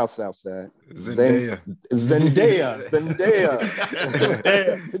 Southside. Zendaya.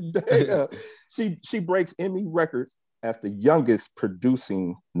 She breaks Emmy records as the youngest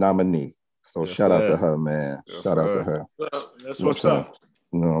producing nominee. So shout out to her, man. Yes, shout out to her. That's what's up.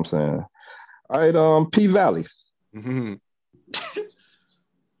 You know what I'm saying? All right, P Valley. Hey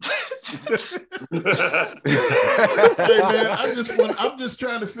man, I'm just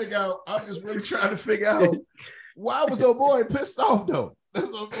trying to figure out. I'm just really trying to figure out why was your boy pissed off though? How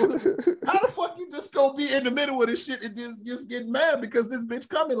the fuck you just gonna be in the middle of this shit and just get mad because this bitch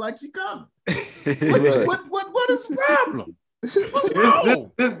coming like she coming? What is the problem? What's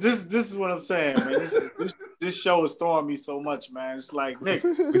wrong? This is what I'm saying, man. This show is throwing me so much, man. It's like, Nick.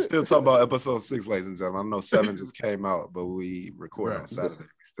 We still talk about episode 6, ladies and gentlemen. I know 7 just came out, but we record on Saturday.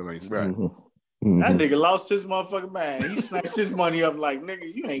 We still ain't seen it. That nigga lost his motherfucking mind. He snatched his money up like,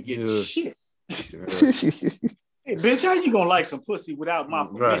 nigga, you ain't getting shit. Hey, bitch, how you gonna like some pussy without my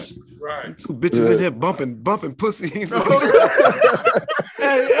permission? Right. Two bitches in here bumping pussy. hey,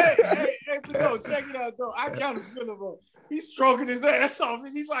 no, check it out though. I got a feeling he's stroking his ass off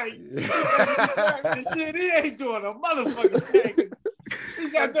and he's like, shit, he ain't doing a motherfucking thing. She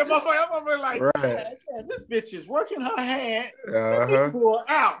got that motherfucker. I'm like, man, this bitch is working her hand. Pull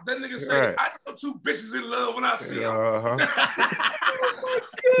her out. That nigga say, I know two bitches in love when I see them. Oh my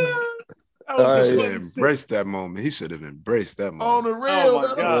God. He embraced that moment. He should have embraced that moment. On the real, oh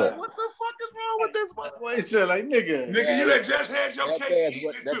my God. What the fuck is wrong with this motherfucker? What he said, like, nigga, you had just had your cake.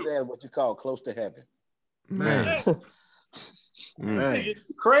 That's what you call close to heaven. Man. Nigga,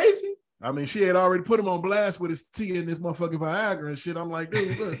 crazy. I mean, she had already put him on blast with his tea and this motherfucking Viagra and shit. I'm like,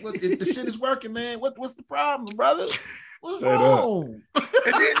 dude, look, the shit is working, man. What's the problem, brother? What's wrong?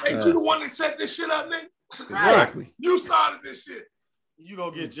 And then ain't you the one that set this shit up, nigga? Exactly. You started this shit. You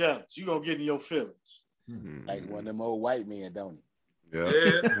gonna get jealous. You gonna get in your feelings. Like one of them old white men, don't he? Yeah.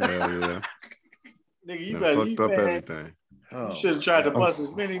 Nigga, you fucked up everything. You should have tried to bust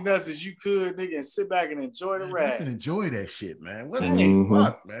as many nuts as you could, nigga, and sit back and enjoy the ride. Just enjoy that shit, man. What the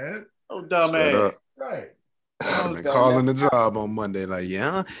fuck, man? Oh, dumb ass. Right. I've been calling the job on Monday, like,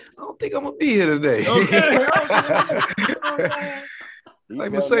 I don't think I'm gonna be here today.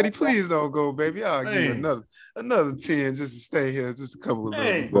 Like, Mercedes, please don't go, baby. I'll give you another 10 just to stay here, just a couple of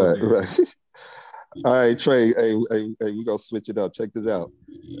days. Right. All right, Trey. Hey, we gonna switch it up. Check this out.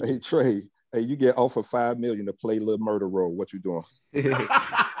 Hey, Trey. Hey, you get offered $5 million to play a little murder role. What you doing? That's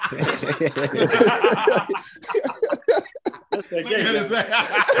that game.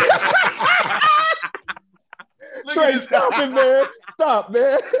 Trey, stop it, man. Stop,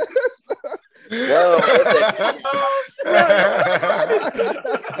 man.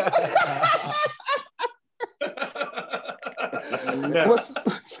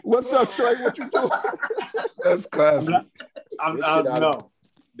 What's up, Trey? What you doing? That's classic. No.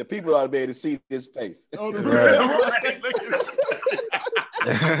 The people ought to be able to see this face.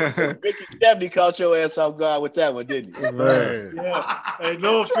 Ricky Stephanie caught your ass off guard with that one, didn't he? Man. Yeah. Hey,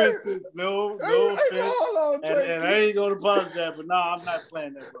 no offense. No offense. On, and I ain't gonna apologize, but no, I'm not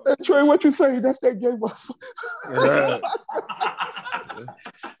playing that role. Trey, what you say? That's that gay motherfucker.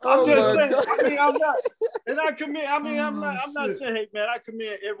 I'm just saying. I mean, I'm not, and I commit. I mean, I'm not saying, hey man, I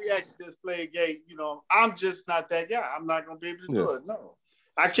commend every actor that's played gay. You know, I'm just not that guy. I'm not gonna be able to do it. No,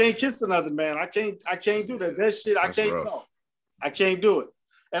 I can't kiss another man. I can't do that. That shit, I can't. No, I can't do it.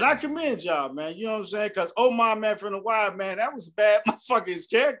 And I commend y'all, man. You know what I'm saying? Because Omar, man, from The Wire, man, that was bad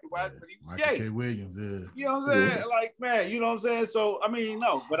motherfucking character, right? But he was Michael gay. K. Williams, yeah. You know what I'm saying? Like, man, you know what I'm saying? So, I mean,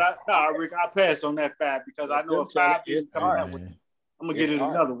 no. But Rick, I pass on that fact because I know if $5 is coming out with, I'm going to get it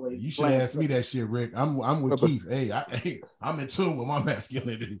another way. You should ask me that shit, Rick. I'm with Keith. Hey, I'm in tune with my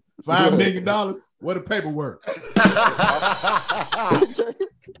masculinity. $5 million? What the paperwork?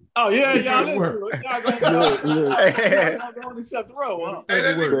 Oh yeah, y'all into it. Y'all gonna accept the role, huh? Hey,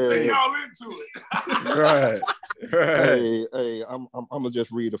 that nigga say y'all into it. Right. Hey, I'm gonna just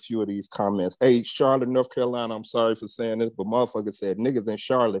read a few of these comments. Hey, Charlotte, North Carolina, I'm sorry for saying this, but motherfucker said niggas in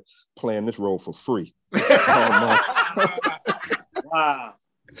Charlotte playing this role for free. Wow.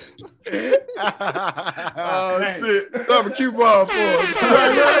 Oh shit! Barbecue ball for us.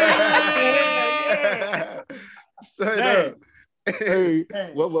 Straight up. Hey,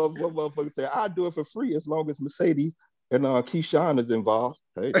 what motherfucker said? I'll do it for free as long as Mercedes and Keyshawn is involved.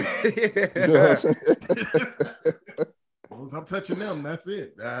 Hey, you know what I'm saying? Once I'm touching them, that's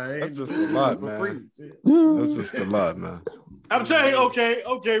it. That's just a lot, for man. free. That's just a lot, man. I'm telling you, okay,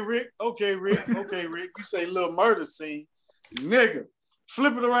 Rick. You say little murder scene, nigga.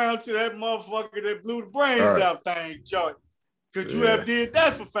 Flip it around to that motherfucker that blew the brains out thing, Joy. Could you have did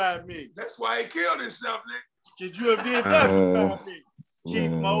that for $5 million? That's why he killed himself, nigga. Could you have did that for $5 million?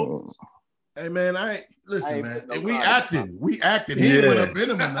 Keith Moses. Hey man, listen, man. No We acting. He ain't went up in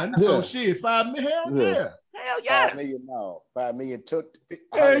him or nothing. So shit, $5 million. Hell yeah. Hell yes. $5 million took.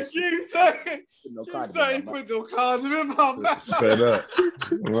 Hey, Keith say he put no condom in my mouth. Straight up.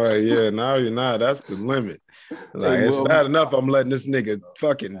 Right, yeah. Now that's the limit. Like, Hey, it's well, bad enough I'm letting this nigga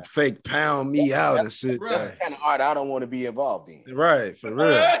fucking fake pound me out and shit. That's the kind of art I don't want to be involved in. Right, for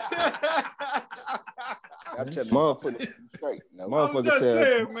real. I'm telling Motherfucker, straight. No.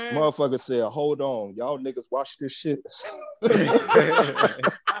 motherfucker said, hold on, y'all niggas watch this shit.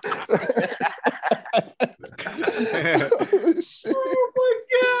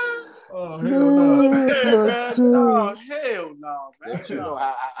 Oh hell no! Hell no, man. You know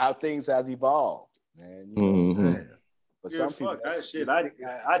how things has evolved, man. You know, but some people that shit. I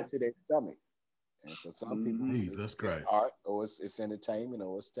to their stomach, and for some people, Jesus Christ, it's art or it's entertainment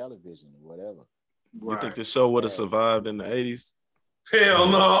or it's television or whatever. You think the show would have survived in the 80s? Hell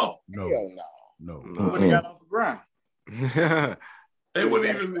no. No. When they got off the ground. They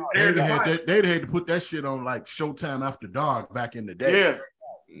wouldn't even. They'd had to put that shit on like Showtime After Dark back in the day. Yeah.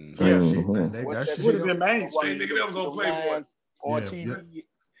 Shit, man. That would have been mainstream. Nigga, that was on Playboy. On TV.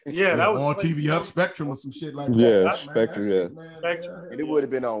 Yeah, that was on TV Up Spectrum or some shit like that. Yeah, Spectrum, yeah. Spectrum. And it would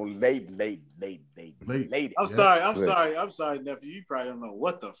have been on late. I'm sorry, nephew. You probably don't know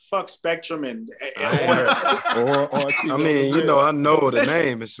what the fuck Spectrum and I mean, you know, I know the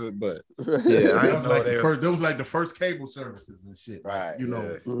name and shit, but yeah, I was like those like the first cable services and shit. Right. You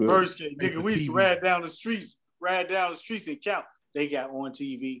know, first cable. Nigga, we used to ride down the streets and count. They got on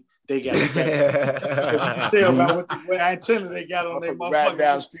TV. They got tell about what antenna they got on their motherfucker. Right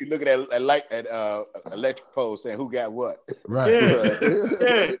down the street, looking at electric poles, saying who got what. Right.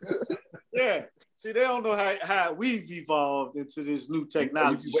 Yeah. See, they don't know how we've evolved into this new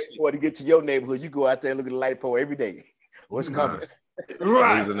technology. You wait for it to get to your neighborhood. You go out there and look at the light pole every day. What's coming?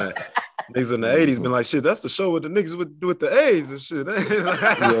 Right. Niggas in the 80s been like, shit, that's the show with the niggas with the A's and shit.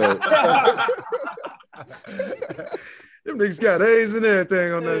 Them niggas got A's and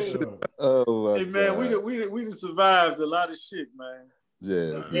everything on that shit. Oh, hey man, we done survived a lot of shit, man.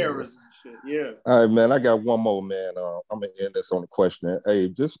 Yeah. Errors and shit. Yeah. All right, man. I got one more, man. I'm gonna end this on the question. Hey,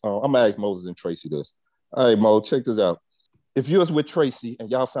 just I'm gonna ask Moses and Tracy this. All right, Mo, check this out. If you was with Tracy and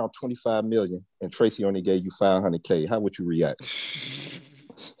y'all found 25 million and Tracy only gave you 500K, how would you react?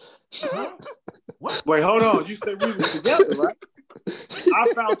 What? Wait, hold on. You said we were together, right?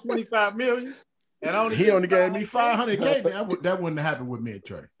 I found 25 million. And he only gave me 500K. That wouldn't happen with me and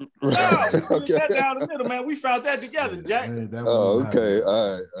Trey. No, we split that down the middle, man. We found that together, Jack. Okay,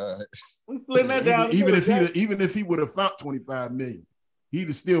 all right. We split that down. Even if he would have found 25 million, he'd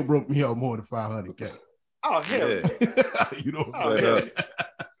have still broke me out more than 500K. Oh hell, yeah. You know,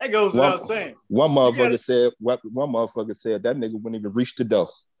 that goes without saying. One motherfucker said that nigga wouldn't even reach the door.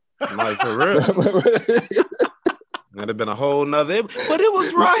 Like for real. That'd have been a whole nother, but it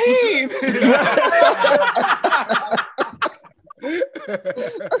was Raheem.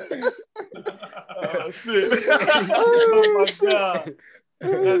 Oh shit! Oh my god!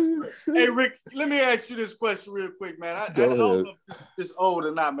 Hey Rick, let me ask you this question real quick, man. I don't know if this is old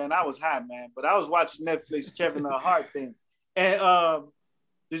or not, man. I was high, man, but I was watching Netflix Kevin Hart thing, and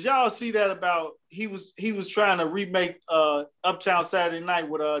did y'all see that about he was trying to remake Uptown Saturday Night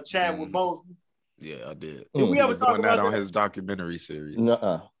with Chadwick Boseman? Yeah, I did. Did we ever talk about that on his documentary series?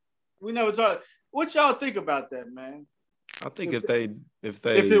 Nuh-uh. We never talked. What y'all think about that, man? I think if it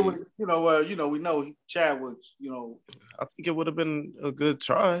would, we know Chadwick, I think it would have been a good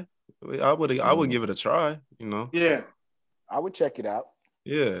try. I would give it a try, Yeah. I would check it out.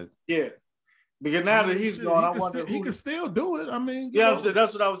 Yeah. Yeah. Because now that he's gone, I wonder he can still do it. I mean, yeah,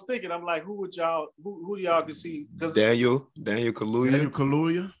 that's what I was thinking. I'm like, who do y'all can see? Daniel Kaluuya. Daniel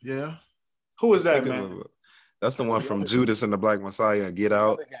Kaluuya, yeah. Who is that, man? That's the one from Judas and the Black Messiah and Get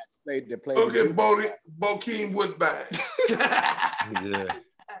Out. Look at Bokeem Woodbine. Yeah.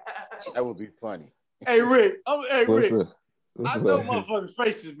 That would be funny. Hey, Rick. Rick. What's I know up? motherfucking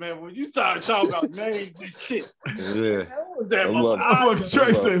faces, man. When you start talking about names and shit. Yeah. Who was that? Motherfucking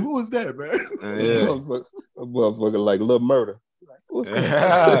Trey said, who is that, man? Yeah. Motherfucker like Lil Murder. What's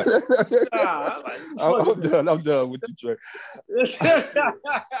that? I'm done with you, Trey.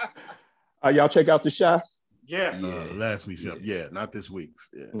 Y'all check out The Chi? Yeah. Last week's show. Yeah, not this week's.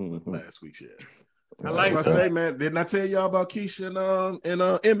 Yeah. Mm-hmm. Last week's, yeah. I like what I say, man. Didn't I tell y'all about Keisha and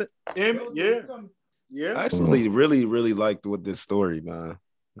Emmett? Emmett, yeah. Yeah. I actually really, really liked with this story, man.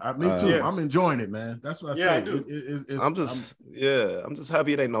 Me too. Yeah. I'm enjoying it, man. That's what I say. I do. I'm just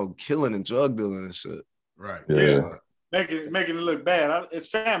happy it ain't no killing and drug dealing and shit. Right. Yeah. Making it look bad. It's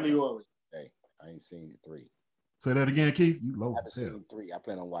family oriented. Hey, I ain't seen 3. Say that again, Keith. You low. I haven't seen 3. I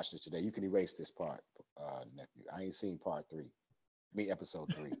plan on watching it today. You can erase this part, nephew. I ain't seen part 3.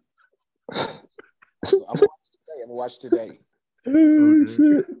 Episode 3. So I'm gonna watch it today. Oh,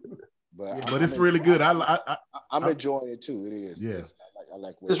 shit. But it's really good. I'm enjoying it too. It is. Yeah. I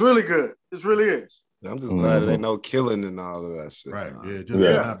like it's really good. It really is. I'm just glad it ain't no killing and all of that shit. Right. Man. Yeah. Just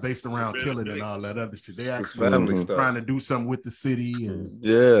not based around killing and all that other shit. They actually family stuff. Trying to do something with the city and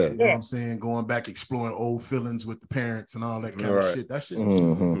yeah. You know what I'm saying? Going back, exploring old feelings with the parents and all that kind of shit. That shit.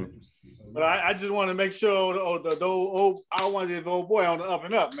 Mm-hmm. But I just want to make sure I wanted the old boy on the up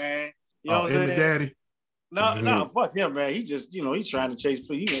and up, man. You know what I'm saying? Daddy. No, fuck him, man. He just, he's trying to chase.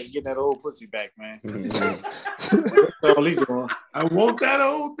 He ain't get that old pussy back, man. That's all he doing. I want that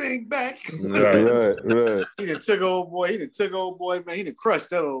old thing back. Right. He done took old boy, man. He done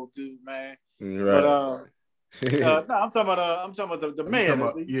crushed that old dude, man. Right. But no, I'm talking about the man.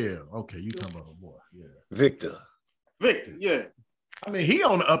 Okay, you talking about old boy. Yeah. Victor, yeah. I mean, he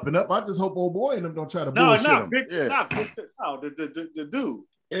on the up and up. I just hope old boy and them don't try to bullshit him. Victor, not Victor. No, the dude.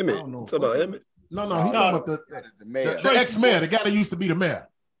 Emmett. Talk about Emmett. No, he's talking about the mayor. The ex-mayor, the guy that used to be the mayor.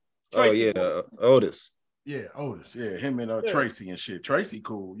 Tracy. Otis. Yeah, Otis. Yeah, him and Tracy and shit. Tracy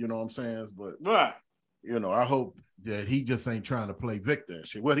cool, you know what I'm saying? But right. I hope that he just ain't trying to play Victor and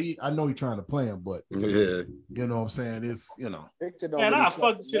shit. Well, I know he's trying to play him, but you know what I'm saying? It's Victor don't man, really I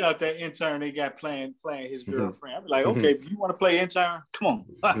fuck the shit out that intern they got playing his girlfriend. I'd be like, okay, you want to play intern? Come on.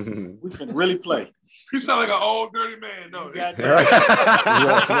 We finna really play. You sound like an old dirty man, though. I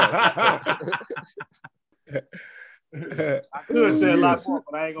could say a lot more,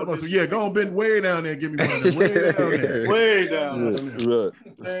 but I ain't gonna. So go on, bend way down there. Give me one. Way down there. Way down. Right.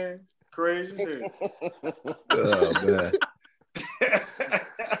 Man, crazy shit. Oh man.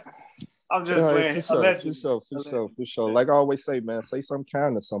 I'm just playing. For sure. Like I always say, man, say something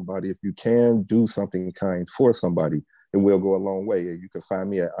kind to somebody. If you can do something kind for somebody, it will go a long way. You can find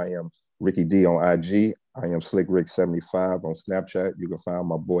me at I am Ricky D on IG. I am Slick Rick 75 on Snapchat. You can find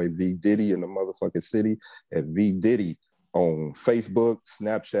my boy V Diddy in the motherfucking city at V Diddy on Facebook,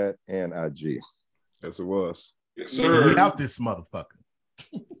 Snapchat, and IG. Yes, it was. Yes, sir. We out this motherfucker.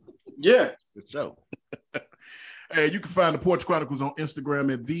 Yeah. For sure. Hey, you can find the Porch Chronicles on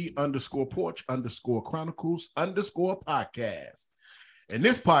Instagram at _Porch_Chronicles_podcast. And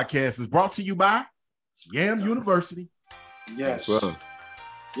this podcast is brought to you by Yam University. Yes.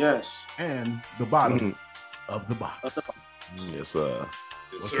 Yes. And the bottom of the box. Yes, sir.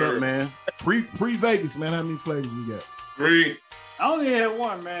 What's up, man? Pre Vegas, man. How many flavors you got? 3. I only had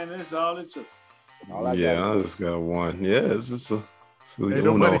one, man. That's all it took. I just got one. Yeah, it's just ain't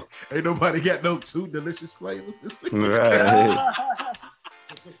nobody got no 2 delicious flavors this week. Right.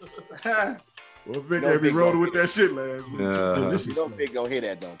 Well, Vic be rolling with that shit last week. You know Vic gonna hear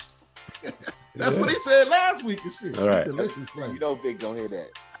that, don't you? That's what he said last week. You see, all right. You know Vic gonna hear that.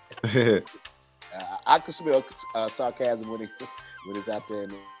 I can smell sarcasm when it's out there.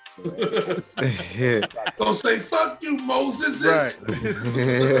 Don't say fuck you, Moses. Right.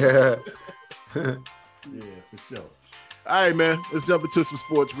 Yeah, for sure. All right, man. Let's jump into some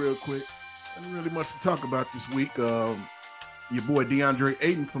sports real quick. Not really much to talk about this week. Your boy DeAndre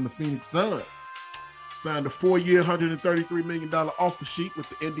Ayton from the Phoenix Suns signed a 4-year, $133 million offer sheet with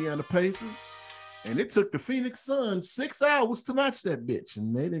the Indiana Pacers. And it took the Phoenix Suns 6 hours to match that bitch.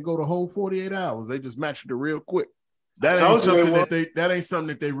 And they didn't go the whole 48 hours. They just matched it real quick. That ain't something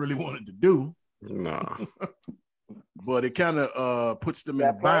that they really wanted to do. No. But it kind of puts them in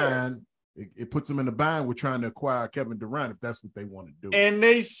a bind. It puts them in a bind with trying to acquire Kevin Durant if that's what they want to do. And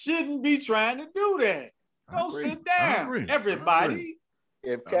they shouldn't be trying to do that. Go sit down, everybody.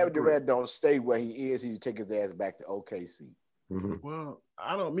 If Kevin Durant don't stay where he is, he take his ass back to OKC. Mm-hmm. Well,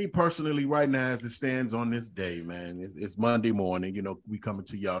 me personally, right now, as it stands on this day, man, it's Monday morning. You know, we coming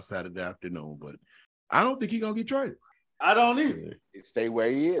to y'all Saturday afternoon, but I don't think he's gonna get traded. I don't either. Stay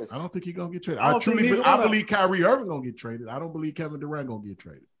where he is. I don't think he's gonna get traded. I believe Kyrie Irving gonna get traded. I don't believe Kevin Durant gonna get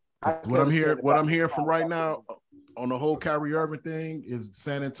traded. What I'm hearing from right now on the whole Kyrie Irving thing is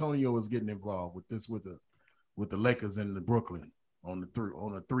San Antonio is getting involved with this with the Lakers and the Brooklyn on a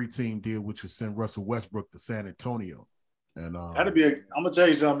 3-team deal, which would send Russell Westbrook to San Antonio. And I'm gonna tell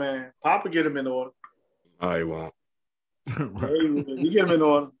you something, man. Papa get him in order. Oh, he won't. Right. You get him in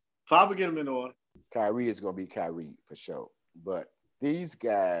order. Papa get him in order. Kyrie is gonna be Kyrie for sure. But these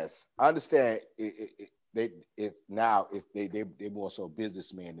guys, I understand they more so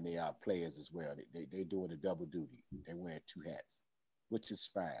businessmen than they are players as well. They doing a double duty. They wearing 2 hats, which is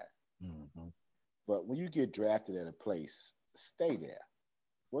fine. Mm-hmm. But when you get drafted at a place, stay there.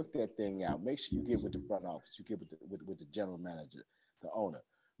 Work that thing out. Make sure you get with the front office. You get with the general manager, the owner.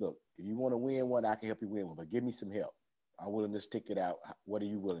 Look, if you want to win one, I can help you win one, but give me some help. I'm willing to stick it out. What are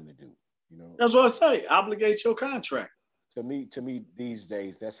you willing to do? You know, that's what I say. Obligate your contract. To me, these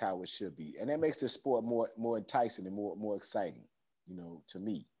days, that's how it should be, and that makes the sport more enticing and more exciting. You know, to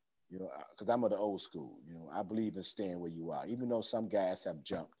me, you know, because I'm of the old school. You know, I believe in staying where you are, even though some guys have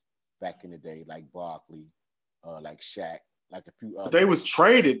jumped back in the day, like Barkley, like Shaq, like a few others. They was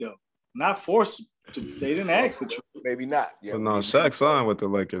traded though, not forced. They didn't ask for trade. Maybe not. Yeah, but no, Shaq signed with the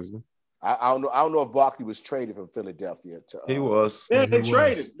Lakers. I don't know if Barkley was traded from Philadelphia to. He was. Yeah, they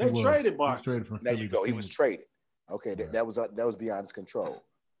traded. They traded Barkley. Traded from there you go. He was traded. Okay, right. that was beyond his control.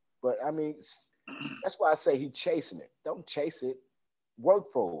 But I mean, that's why I say he's chasing it. Don't chase it.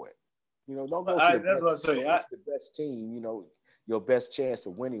 Work for it. You know, don't go to the best team. You know, your best chance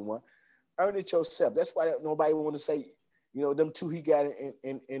of winning one. Earn it yourself. That's why nobody want to say, you know, them 2 he got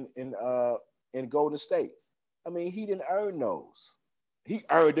in Golden State. I mean, he didn't earn those. He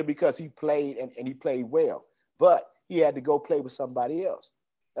earned it because he played and he played well. But he had to go play with somebody else.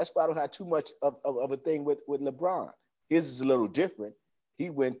 That's why I don't have too much of a thing with LeBron. His is a little different. He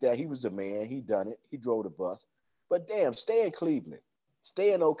went there. He was the man. He done it. He drove the bus. But damn, stay in Cleveland.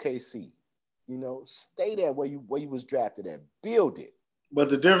 Stay in OKC. You know, stay there where you was drafted at. Build it. But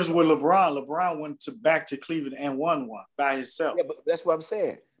the difference with LeBron went back to Cleveland and won one by himself. Yeah, but that's what I'm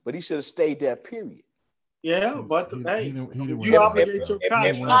saying. But he should have stayed there, period. Yeah, but you obligate your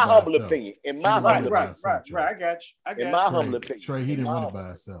contract. In my humble opinion. Right. I got you. In my humble opinion. Trey, he didn't win it by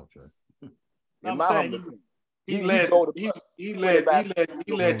himself, Trey. In my humble opinion. He led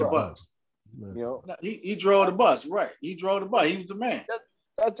the bus. You know, he drove the bus, right? He drove the bus. He was the man.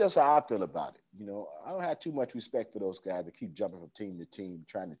 That's just how I feel about it. You know, I don't have too much respect for those guys that keep jumping from team to team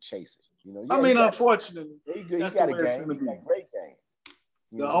trying to chase it. You know, I mean, unfortunately, that's the way it's going to be. Great game.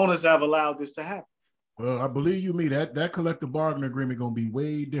 The owners have allowed this to happen. Well, I believe me, that collective bargaining agreement going to be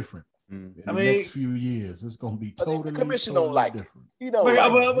way different. In the next few years, it's going to be totally. The commission don't like different. It. You know,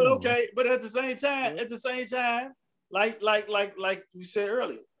 but at the same time, like we said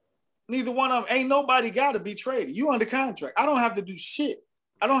earlier, neither one of them ain't nobody got to be traded. You under contract. I don't have to do shit.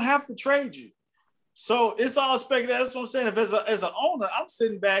 I don't have to trade you. So it's all speculative. That's what I'm saying. If as an owner, I'm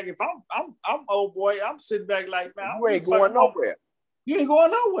sitting back. If I'm old boy, I'm sitting back like, man, you ain't going nowhere. You ain't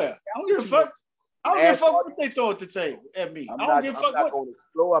going nowhere. I don't give a fuck. I don't give a fuck what they throw at the table at me. I don't give a fuck. I'm not going to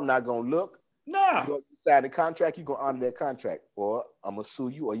explore. I'm not going to look. Nah. You sign the contract, you're going to honor that contract. Or I'm going to sue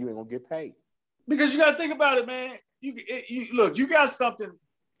you or you ain't going to get paid. Because you got to think about it, man. Look, you got something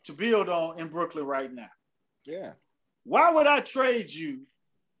to build on in Brooklyn right now. Yeah. Why would I trade you?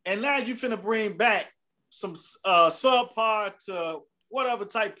 And now you finna bring back some subpar to whatever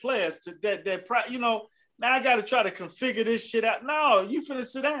type players to that you know. Now I got to try to configure this shit out. No, you finna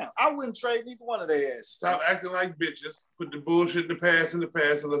sit down. I wouldn't trade neither one of their asses. Stop acting like bitches. Put the bullshit in the past, and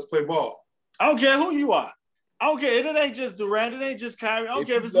let's play ball. I don't care who you are. I don't care. It ain't just Durant. It ain't just Kyrie. I don't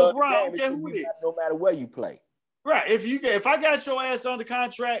care if it's LeBron. I don't care who it is. No matter where you play. Right. If I got your ass under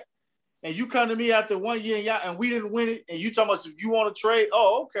contract and you come to me after 1 year and we didn't win it, and you talking about if you want to trade,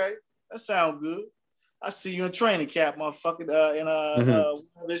 oh, okay. That sounds good. I see you in training camp, motherfucker,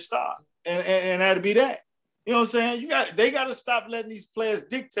 this start. And that'd be that. You know what I'm saying? They got to stop letting these players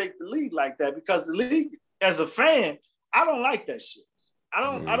dictate the league like that, because the league, as a fan, I don't like that shit. I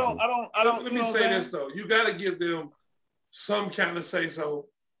don't. Let me say this though. You got to give them some kind of say so,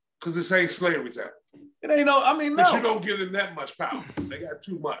 because this ain't slavery time. It ain't no. I mean, no. But you don't give them that much power. They got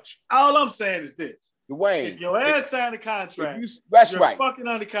too much. All I'm saying is this: Dwayne, if your ass signed a contract, that's you're right. Fucking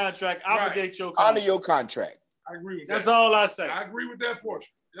under contract, obligate your contract. Honor your contract. I agree with that. That's all I say. I agree with that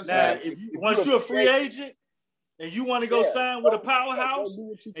portion. Now, once you're a free agent, and you want to go sign with a powerhouse,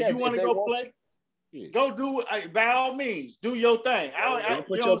 and you want to go play, go do it. By all means, do your thing.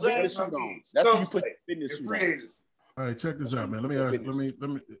 Put your business suit on. That's what you put business suit on. All right, check this out, man. Let me.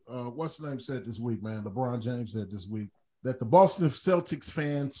 What's the name said this week, man? LeBron James said this week that the Boston Celtics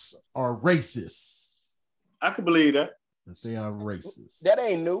fans are racist. I can believe that. That they are racist. That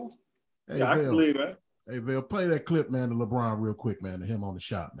ain't new. Hey, yeah, I can believe that. Hey, Vail, play that clip, man, to LeBron real quick, man, to him on the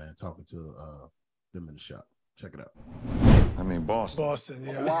shop, man, talking to them in the shop. Check it out. I mean, Boston. Boston,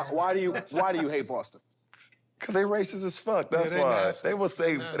 yeah. Why do you hate Boston? Because they racist as fuck. That's why. Nasty. They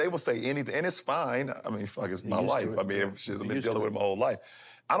will say anything, and it's fine. I mean, fuck, it's my life. I mean, I've been dealing with it my whole life.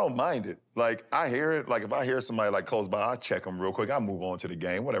 I don't mind it. Like, I hear it. Like, if I hear somebody like close by, I check them real quick. I move on to the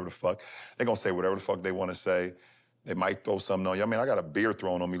game, whatever the fuck. They're gonna say whatever the fuck they want to say. They might throw something on you. I mean, I got a beer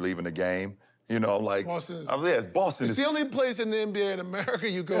thrown on me leaving the game. You know, like, Boston. Boston. It's the only place in the NBA in America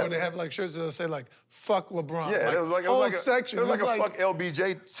you go and they have like shirts that say like "fuck LeBron." Yeah, like, it was like section. It was like a fuck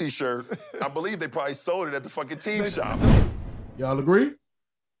LBJ t-shirt. I believe they probably sold it at the fucking team shop. Y'all agree?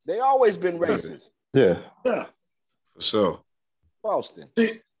 They always been racist. Yeah. For sure. Boston.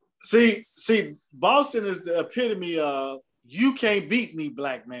 See, Boston is the epitome of you can't beat me,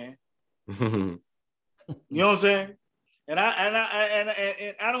 black man. You know what I'm saying? And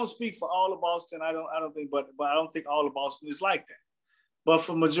I don't speak for all of Boston. I don't think, but I don't think all of Boston is like that. But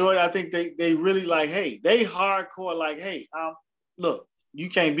for majority, I think they really like, hey, they hardcore like, hey, look, you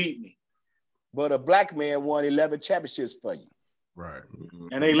can't beat me. But a black man won 11 championships for you. Right.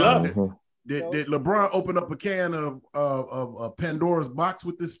 And they love it. Did LeBron open up a can of Pandora's box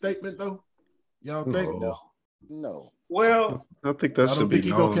with this statement though? Y'all think? No. Well, I think that should be think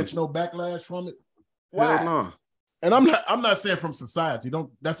he gonna catch no backlash from it. Why? Hell no. And I'm not saying from society.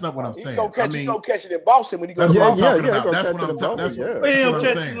 That's not what I'm saying. He's gonna catch it in Boston when he goes. That's what I'm talking yeah, about. That's what I'm talking. That's what I'm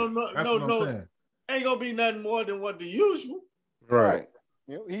saying. No. Ain't gonna be nothing more than what the usual. Right.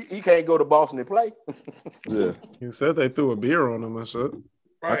 You know, he can't go to Boston and play. Yeah. He said they threw a beer on him and shit.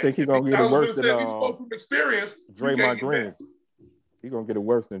 Right. I think he's gonna get it worse than he spoke from experience. Draymond Green. He's gonna get it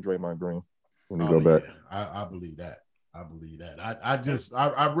worse than Draymond Green when he go back. I believe that. I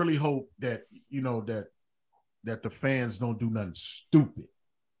really hope that that the fans don't do nothing stupid.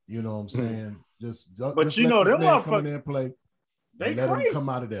 You know what I'm saying? Just you know, them motherfuckers come in there and play. They let crazy. Them come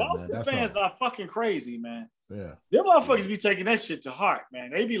out of there, Boston man. fans are fucking crazy, man. Yeah. Them motherfuckers be taking that shit to heart,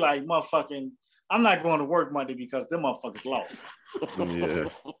 man. They be like, motherfucking, I'm not going to work Monday because them motherfuckers lost. Yeah.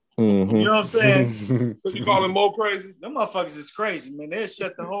 Mm-hmm. You know what I'm saying? You call him Mo crazy? Them motherfuckers is crazy, man. They'll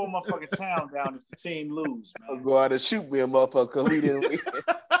shut the whole motherfucking town down if the team lose, man. I'll go out and shoot me a motherfucker because we didn't win.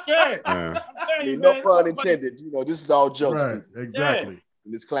 Yeah. I'm telling you, No man, pun intended. You know, this is all jokes. Right. Exactly. Yeah.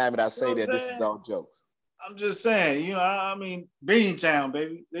 In this climate, I say that this saying? is all jokes. I'm just saying, you know, I mean, Beantown,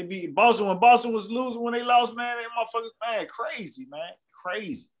 baby. They beat Boston when Boston was losing, when they lost, man, they motherfuckers, man, crazy, man.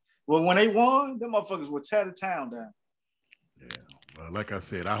 Crazy. Well, when they won, them motherfuckers would tear the town down. Yeah. Well, like I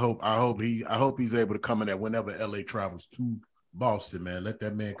said, I hope he's able to come in there whenever LA travels to Boston, man. Let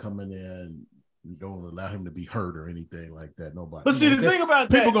that man come in there and don't allow him to be hurt or anything like that. Nobody. But see, the thing about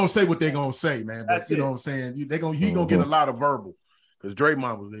that, people gonna say what they're gonna say, man. But That's you know it. what I'm saying? He gonna get a lot of verbal. Because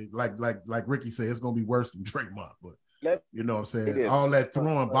Draymond was like Ricky said, it's gonna be worse than Draymond. But you know what I'm saying? All that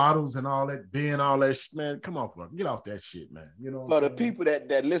throwing bottles and all that, being all that shit, man. Come on, fuck. Get off that shit, man. You know. For the people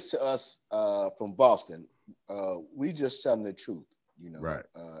that listen to us from Boston, we just telling the truth. You know, right?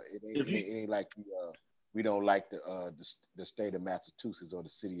 It ain't like we don't like the state of Massachusetts or the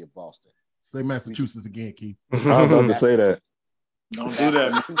city of Boston. Say Massachusetts again, Keith. I was about to say that. Don't do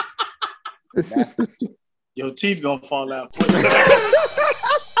that. Your teeth gonna fall out.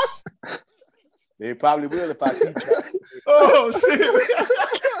 They probably will if I keep trying. Oh shit!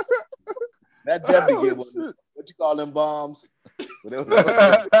 That definitely get one. What you call them bombs?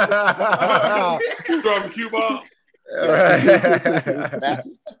 Barbecue bomb.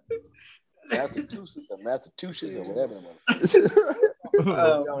 Massachusetts or whatever.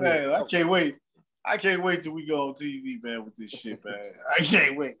 Man, I can't wait. I can't wait till we go on TV, man, with this shit, man. I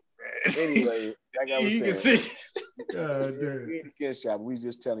can't wait. Anyway, like I was you saying, can see. we ain't the shop. We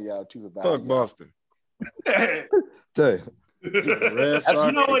just telling y'all the truth about Fuck Boston. Say. You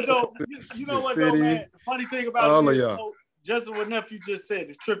know what though? You know what though, man? The funny thing about it is, just what nephew just said,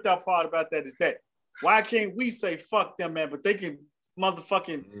 the tripped out part about that is that why can't we say fuck them, man? But they can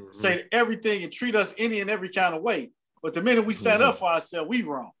motherfucking say everything and treat us any and every kind of way. But the minute we stand up for ourselves, we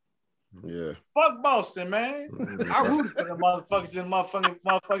wrong. Yeah. Fuck Boston, man. I rooted for them motherfuckers in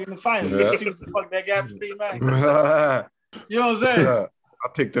motherfucking finals. You see what the fuck that guy for me, man? You know what I'm saying? I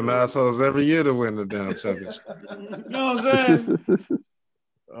pick them assholes every year to win the damn championship. You know what I'm saying?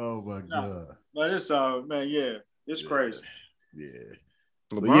 Oh my God. But it's man, yeah. It's crazy. Yeah.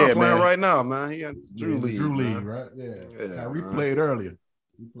 LeBron playing right now, man. He got Drew League. Drew League, right? Yeah. Kyrie played earlier.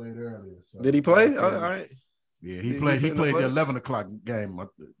 So. Did he play? All right. Yeah, he played the 11 o'clock game.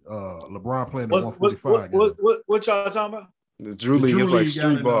 LeBron playing the 145 game. What y'all talking about? The Drew League is like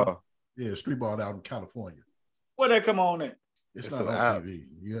street ball. Yeah, street ball out in California. Where that come on in? It's not on TV.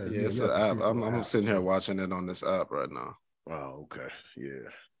 Yeah, it's an app. I'm sitting here watching it on this app right now. Oh, okay.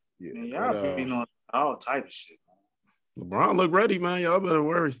 Yeah. Man, y'all be on all type of shit. LeBron look ready, man. Y'all better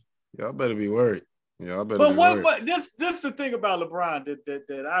worry. Y'all better be worried. But this the thing about LeBron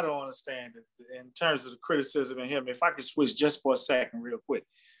that I don't understand in terms of the criticism of him. If I could switch just for a second, real quick,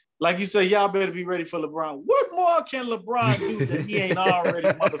 like you say, y'all better be ready for LeBron. What more can LeBron do that he ain't already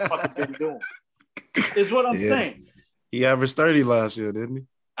motherfucking been doing? Is what I'm saying. He averaged 30 last year, didn't he?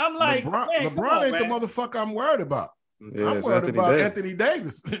 I'm like, LeBron ain't the motherfucker I'm worried about. Yeah, I'm worried about Anthony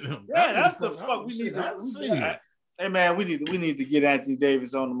Davis. That's the fuck we need to see. Hey man, we need to get Anthony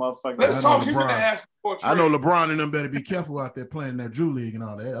Davis on the motherfucker. Let's talk him in the basketball. I know LeBron and them better be careful out there playing that Drew League and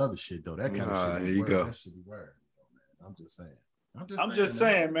all that other shit though. That kind of shit. Here you go. That should be worried. I'm just saying. I'm just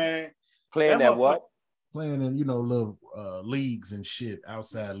saying, man. Playing that what? Playing in little leagues and shit,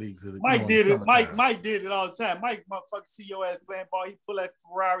 outside leagues. Mike did it. Mike did it all the time. Mike motherfucker see your ass playing ball. He pull that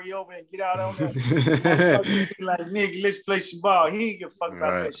Ferrari over and get out on there. Like nigga, let's play some ball. He ain't give a fuck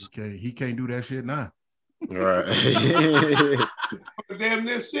about that shit. He can't do that shit now. Right. Damn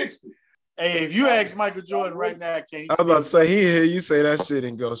near 60. Hey, if you ask Michael Jordan right now, can he? I was about to say he hear you say that shit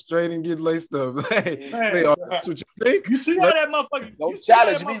and go straight and get laced up. That's what you think? You see how that motherfucker? Don't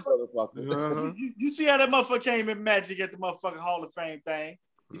challenge me, motherfucker. You see how that motherfucker came in Magic at the motherfucking Hall of Fame thing?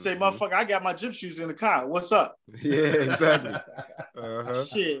 He say, "Motherfucker, I got my gym shoes in the car. What's up?" Yeah, exactly.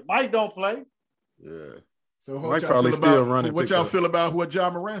 Shit, Mike don't play. Yeah. So Mike probably still running. So what y'all feel about what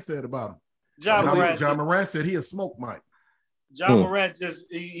John Moran said about him? John Moran said he a smoke Mike. John Moran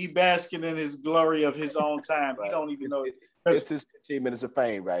just he basking in his glory of his own time. He don't even know. It's his 15 minutes of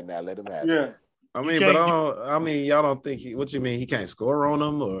fame right now. Let him have it. Yeah. I mean, y'all don't think what you mean he can't score on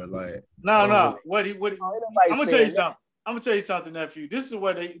them or like? No. I'm gonna tell you something. I'm gonna tell you something, nephew. This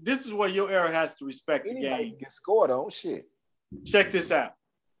is where your era has to respect the game. Get scored on shit. Check this out.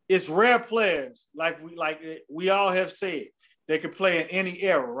 It's rare players, like we all have said, they can play in any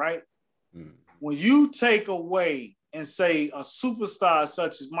era, right? Mm. When you take away and say a superstar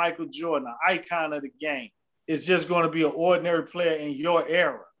such as Michael Jordan, an icon of the game, is just going to be an ordinary player in your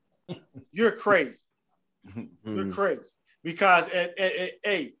era, you're crazy. You're crazy. Because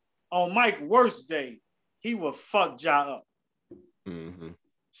on Mike's worst day, he will fuck Ja up. Mm-hmm.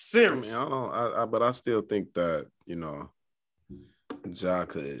 Seriously. I mean, but I still think that, Ja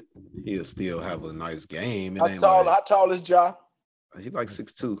he'll still have a nice game. How tall is Ja? He's like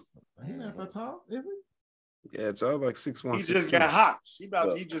 6'2". He not that tall, is he? Yeah, Ja like 6'1". He just got hops.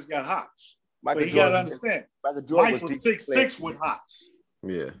 He just got hops. But you got to understand, Mike was 6'6" with hops.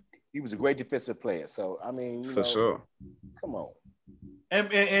 Yeah. He was a great defensive player. So, I mean, for sure. Come on.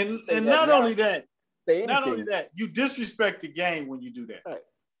 And not only that, you disrespect the game when you do that. Right.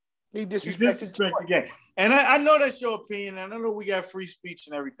 He disrespect the game. And I know that's your opinion, and I know we got free speech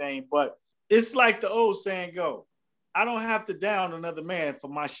and everything, but it's like the old saying go, I don't have to down another man for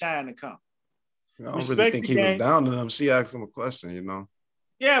my shine to come. I don't really think he was down to them. She asked him a question,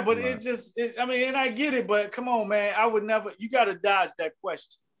 Yeah, but and I get it, but come on, man. I would never, you got to dodge that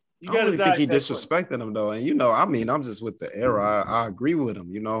question. I don't really think he disrespected him though. And I'm just with the era. I agree with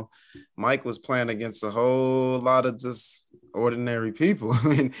him. Mike was playing against a whole lot of just ordinary people.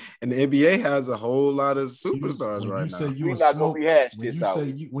 and the NBA has a whole lot of superstars right now.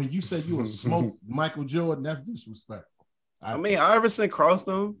 When you say you were smoke Michael Jordan, that's disrespectful. Iverson crossed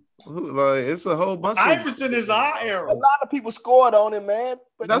him. Like it's a whole bunch. Iverson is our era. A lot of people scored on him, man.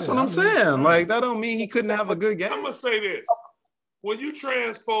 But that's what I'm saying. Like that don't mean he couldn't have a good game. I'm gonna say this. When you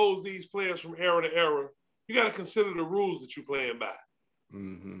transpose these players from era to era, you got to consider the rules that you're playing by.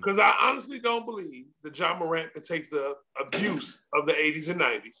 Because I honestly don't believe that John Morant could take the abuse of the 80s and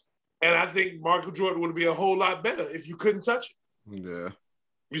 90s. And I think Michael Jordan would be a whole lot better if you couldn't touch him. Yeah.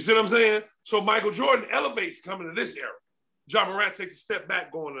 You see what I'm saying? So Michael Jordan elevates coming to this era. John Morant takes a step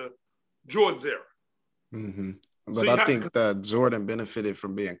back going to Jordan's era. Mm-hmm. But I think that Jordan benefited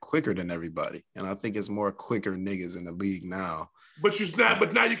from being quicker than everybody. And I think it's more quicker niggas in the league now.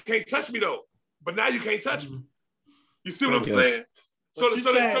 But now you can't touch me though. But now you can't touch me. You see what I'm saying? So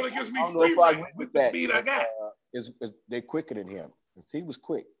it gives me free reign with the speed I got. They're quicker than him. He was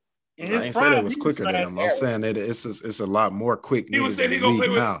quick. I ain't saying it was quicker than him. I'm saying it's a lot more quick. He was saying he's gonna play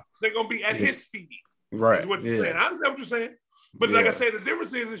with now. They're gonna be at his speed. Right. Is what you're saying. I understand what you're saying. But like I said, the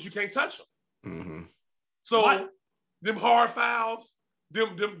difference is you can't touch him. Mm-hmm. So them hard fouls,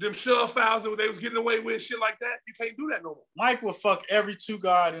 them shove fouls that they was getting away with, shit like that. You can't do that no more. Mike will fuck every 2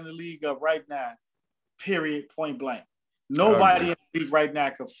 guard in the league up right now. Period. Point blank. Nobody in the league right now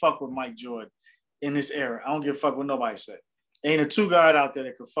could fuck with Mike Jordan in this era. I don't give a fuck what nobody said. Ain't a 2 guard out there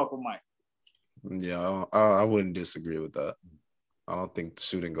that could fuck with Mike. Yeah, I wouldn't disagree with that. I don't think the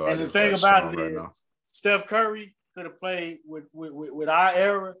shooting guard. And the is thing that about strong it right is, now. Steph Curry could have played with our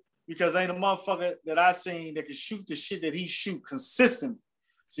era because ain't a motherfucker that I seen that can shoot the shit that he shoot consistently.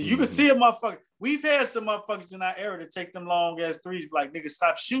 So you can see a motherfucker. We've had some motherfuckers in our era that take them long ass threes, be like, nigga,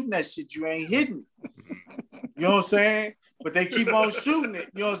 stop shooting that shit. You ain't hitting it. You know what I'm saying? But they keep on shooting it.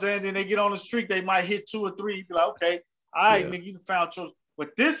 You know what I'm saying? Then they get on the streak, they might hit 2 or 3. Be like, okay, all right, nigga, you found yours.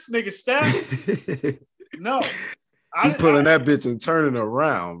 But this nigga Steph, no. He pulling that bitch and turning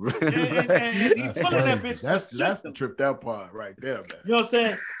around, bro. And he's pulling that bitch. That's the tripped out part right there, man. You know what I'm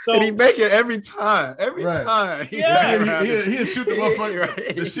saying? So and he make it every time. Every time. He'll shoot the motherfucker.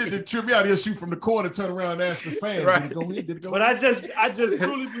 Right. The shit that trip me out, he'll shoot from the corner, turn around and ask the fan. Right. Did it go in? Did it go but in? I just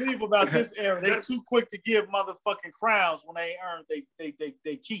truly believe about this era. They too quick to give motherfucking crowns when they earn they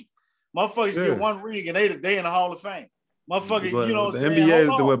keep. Motherfuckers get 1 ring and they in the Hall of Fame. Motherfucker, but you know what I'm saying? NBA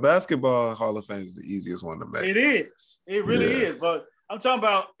is the basketball Hall of Fame is the easiest one to make. It is. It really is. But I'm talking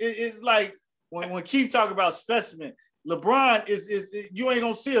about it's like when Keith talk about specimen, LeBron is you ain't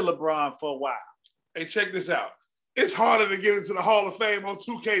gonna see a LeBron for a while. Hey, check this out. It's harder to get into the Hall of Fame on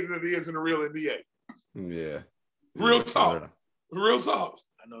 2K than it is in the real NBA. Yeah. Real talk. Real talk.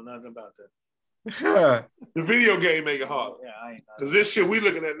 I know nothing about that. The video game make it harder. Yeah, I ain't. Because this shit we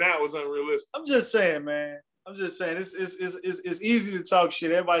looking at now is unrealistic. I'm just saying, man. I'm just saying, it's easy to talk shit.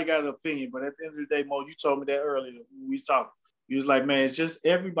 Everybody got an opinion, but at the end of the day, Mo, you told me that earlier when we talked. You was like, man, it's just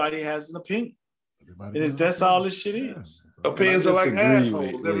everybody has an opinion. That's all this shit is. Opinions are like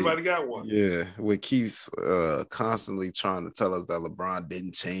assholes. Everybody got one. Yeah, with Keith constantly trying to tell us that LeBron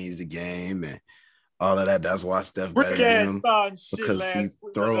didn't change the game and all of that. That's why Steph better than him because he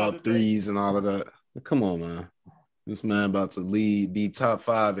throw up threes and all of that. Come on, man. This man about to be top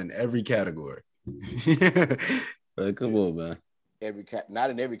 5 in every category. Like, come on, man.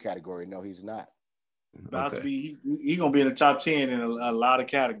 Not in every category. No, he's not. About to be, he gonna be in the top 10 in a lot of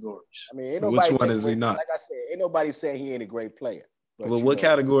categories. I mean, ain't nobody. Which one is he not? Like I said, ain't nobody saying he ain't a great player. Well, what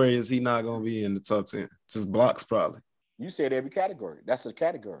category is he not gonna be in the top 10? Just blocks, probably. You said every category. That's a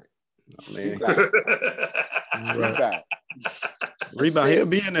category. Oh, man. Rebound. Rebound. He'll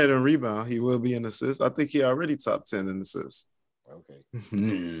be in there in rebound. He will be in assists. I think he already top 10 in assists. Okay.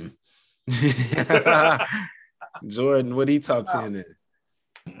 Jordan, what he top 10 in?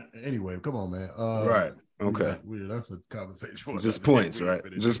 Anyway, come on, man. Right. Okay. That's a conversation. Just points, right?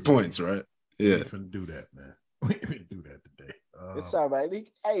 Just points, right? Yeah. We finna do that, man. We finna do that today. It's all right.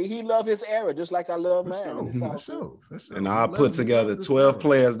 He love his era just like I love mine. For sure. And I'll put together 12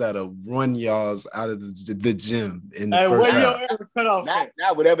 players that'll run y'all's out of the gym in the first half. Where your era cut off at?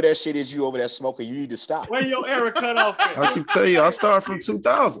 Now, whatever that shit is you over there smoking, you need to stop. Where your era cut off at? I can tell you, I start from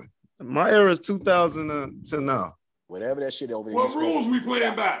 2000. My era is 2000 to now. Whatever that shit over there. What rules we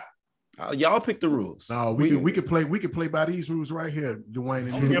playing by? Y'all pick the rules. No, we could play by these rules right here,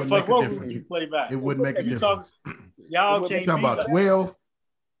 Dwayne. And it fuck what rules you play by. It wouldn't make a difference. Y'all can't talking about 12,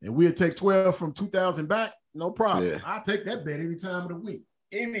 and we'll take 12 from 2000 back. No problem. Yeah. I'll take that bet any time of the week.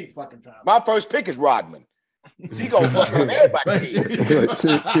 Any fucking time. My first pick is Rodman. He gonna fuck up everybody. I've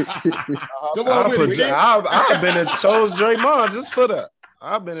been and chose Draymond just for that.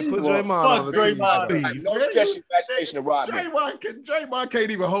 I've been and put Draymond on the team. No special imagination of Rodman. Draymond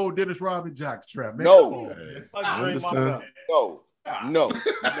can't even hold Dennis Rodman jockstrap, man. No. No.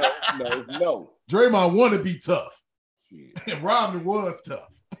 Draymond want to be tough. And Rodman was tough.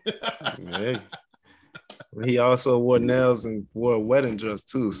 Hey. He also wore nails and wore a wedding dress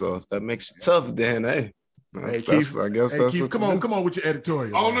too. So if that makes you tough, then hey, Keith, I guess that's Keith, what. Come on with your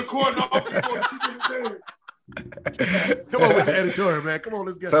editorial. On the court, off the court. Come on with your editorial, man. Come on,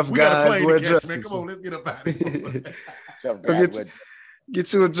 let's get tough guys wear dresses. Man. Come on, let's get up out of here. Tough guys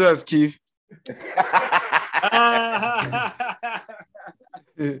get you a dress, Keith.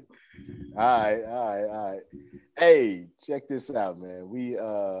 All right. Hey, check this out, man. We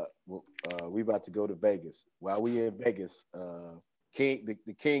about to go to Vegas. While we in Vegas, the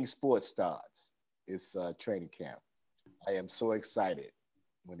King Sports starts. It's training camp. I am so excited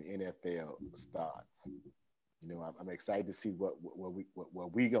when the NFL starts. You know, I'm excited to see what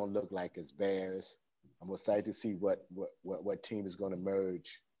we gonna look like as Bears. I'm excited to see what team is gonna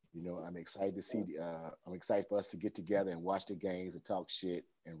merge. You know, I'm excited to see. I'm excited for us to get together and watch the games and talk shit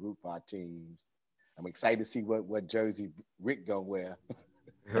and root for our teams. I'm excited to see what jersey Rick gonna wear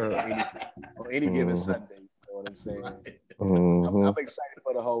on any given Sunday. You know what I'm saying? Mhm. I'm excited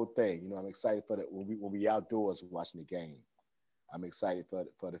for the whole thing. You know, I'm excited for when we outdoors watching the game. I'm excited for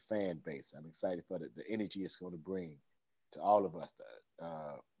the fan base. I'm excited for the energy it's going to bring to all of us.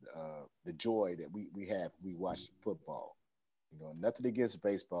 The joy that we have. We watch football. You know, nothing against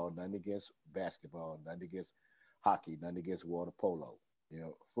baseball, nothing against basketball, nothing against hockey, nothing against water polo. You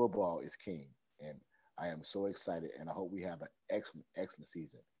know, football is king, and I am so excited, and I hope we have an excellent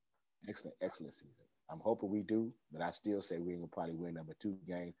season. Excellent season. I'm hoping we do, but I still say we're gonna probably win number 2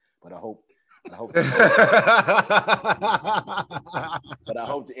 game. But I hope but I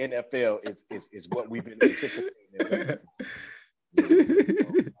hope the NFL is what we've been anticipating.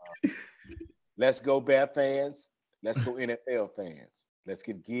 Let's go, Bear fans. Let's go, NFL fans. Let's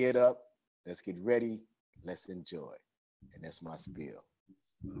get geared up. Let's get ready. Let's enjoy. And that's my spiel.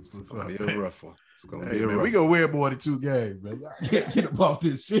 It's gonna be a rough one. It's gonna be a man, rough we gonna win more than 2 games, man. I can't get up off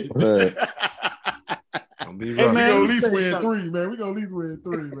this shit. Right. Gonna be Hey, rough. man, We gonna at least let me win tell you 3, man. We gonna at least win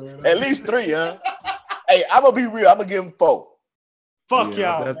 3, man. At least 3, huh? Hey, I'm gonna be real. I'm gonna give them 4. Fuck Yeah,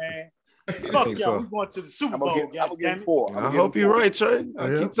 y'all, that's- man. I Fuck think y'all. so. We going to the Super I'm Bowl, gonna give goddammit. them 4. I hope you're right, Trey.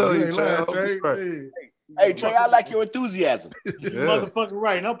 I Yeah, keep telling you, ain't Trey. I lying, hope you're right. Hey, Trey, I like your enthusiasm. You Yeah. motherfucking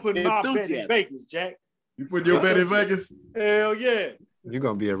right. And I'm putting my bet in Enthusiasm. Vegas, Jack. You put your bet in Vegas? Hell yeah. You're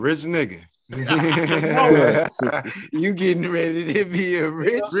gonna be a rich nigga. Yeah. You getting ready to be a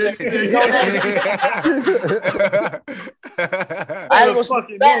rich nigga. I ain't gonna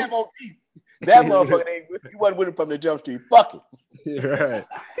Fucking stab on Keith. That motherfucker he wasn't with him from the jump street. Fuck it. Right.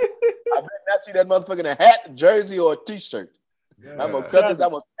 I better not see that motherfucker in a hat, a jersey, or a t-shirt. I'm gonna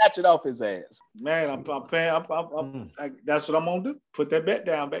snatch it off his ass. Man, I'm paying. That's what I'm gonna do. Put that bet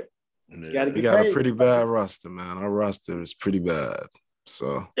down, baby. Gotta We get got paid. a pretty bad roster, man. Our roster is pretty bad.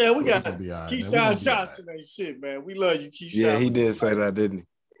 So Yeah, we got We'll be all right, man. Keyshawn We gonna be Johnson ain't shit, man. We love you, Keyshawn. yeah, he did say that, didn't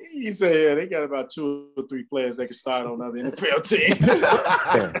he? He said, yeah, they got about 2 or 3 players they can start on other NFL teams.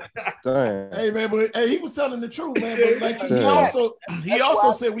 Damn. Hey man, but hey, he was telling the truth, man. But like he Yeah.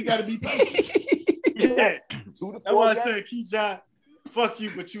 also said we got to be patient. Yeah. 2 to 4 That's why I games. said, Keyshawn, fuck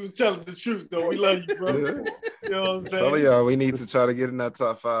you, but you was telling the truth, though. We love you, bro. Yeah. You know what I'm Some of saying? y'all, we need to try to get in that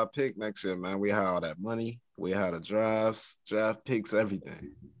top 5 pick next year, man. We have all that money. We have the draft picks,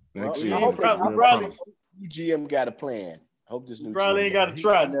 everything. Next Well, year, I hope we probably- real probably- promising. New GM got a plan. I hope this new Probably GM ain't got to He-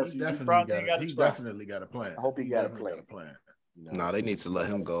 try, he nephew. You definitely probably ain't got he to try. definitely got a plan. I hope he got a definitely plan. You know? No, they need to let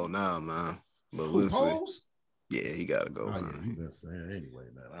him go now, man. But Who, we'll see. Holmes? Yeah, he got to go, Oh, yeah, man. you been saying anyway,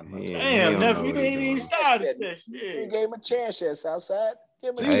 man. I'm not Yeah. Damn, he don't nephew, know you what he didn't even doing. start this You shit. gave him a chance yet, Southside.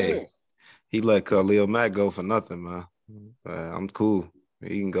 Give him a Hey. chance. He let Khalil Mack go for nothing, man. I'm cool.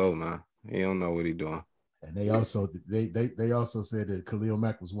 He can go, man. He don't know what he doing. And they also said that Khalil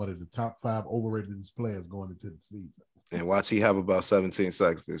Mack was one of the top 5 overrated players going into the season. And watch he have about 17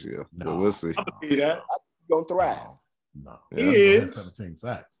 sacks this year. But we'll see. I believe that. He's gonna thrive. No, Yeah. He he had is. 17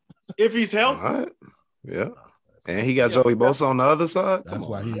 sacks. If he's All healthy. right. Yeah. And he got Joey Bosa on the other side. That's Come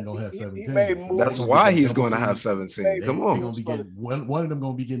why on, he man. ain't gonna have He 17. made moves. That's why he's going to have 17. Come They on. gonna be getting one of them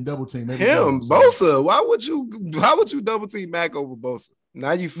gonna be getting double teamed. Him, Bosa. Why would you double team Mac over Bosa?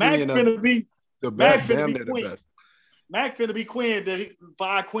 Now you Mac freeing up finna be the Mac best. finna Damn, be they're the Quinn. best. Mac finna be Quinn that he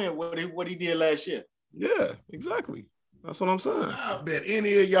fire Quinn what he did last year. Yeah, exactly. That's what I'm saying. I bet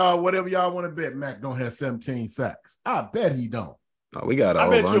any of y'all, whatever y'all want to bet, Mac don't have 17 sacks. I bet he don't. Oh, we got I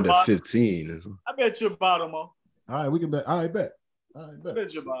over bet you under about- 15. I bet you about him, All right, we can bet. All right, bet. All right, I bet.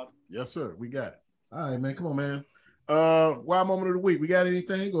 bet you about him. Yes, sir. We got it. All right, man. Come on, man. Wild moment of the week. We got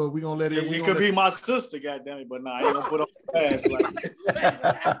anything, or we gonna let it? It could be my sister, goddamn it, but nah, I ain't gonna put on the pass like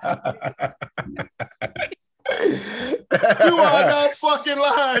that. You are not fucking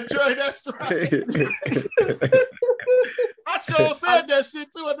lying, Trey. That's right. I sure said that shit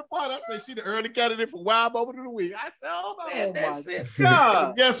too at the part. I said she the early candidate for wild moment of the week. I said that shit.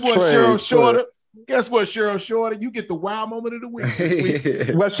 God. Guess what, Trey, Cheryl Shorter? Trey. Guess what, Cheryl Shorter? You get the wild moment of the week this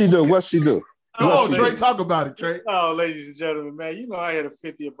week. What she do? What she do? Oh, Oh, Trey, ladies. talk about it, Trey. Oh, ladies and gentlemen, man, you know I had a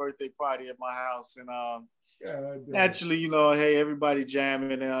 50th birthday party at my house, and naturally, you know, hey, everybody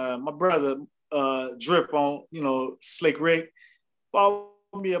jamming. My brother, Drip on, you know, Slick Rick, bought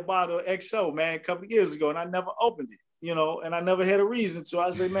me a bottle of XO, man, a couple of years ago, and I never opened it, you know, and I never had a reason to. I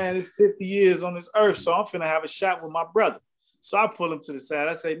say, man, it's 50 years on this earth, so I'm finna have a shot with my brother. So I pull him to the side.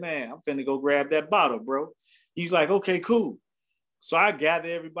 I say, man, I'm finna go grab that bottle, bro. He's like, okay, cool. So I gather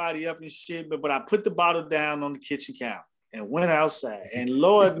everybody up and shit, but I put the bottle down on the kitchen counter and went outside. And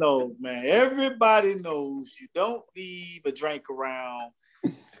Lord knows, man, everybody knows you don't leave a drink around.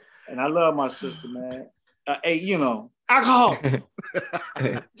 And I love my sister, man. You know, alcohol.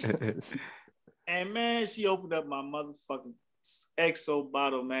 And man, she opened up my motherfucking XO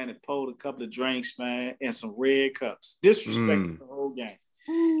bottle, man, and pulled a couple of drinks, man, and some red cups. Disrespecting the whole game.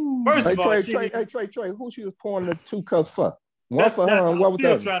 First of all, Trey, who she was pouring the 2 cups for? One for her and one with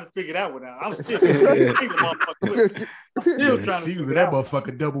I'm that. still trying to figure that one out. I'm still trying to figure She was that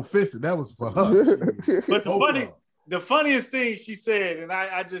motherfucker double fisted. That was for her. But the funniest thing she said, and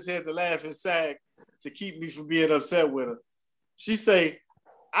I just had to laugh and sag to keep me from being upset with her. She say,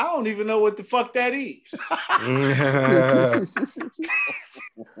 I don't even know what the fuck that is.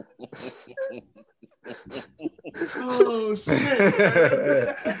 Oh shit.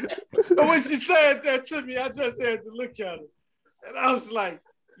 And when she said that to me, I just had to look at her. And I was like,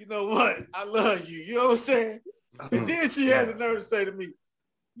 you know what? I love you. You know what I'm saying? And then she had the nerve to say to me,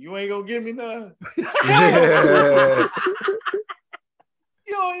 you ain't gonna give me none. You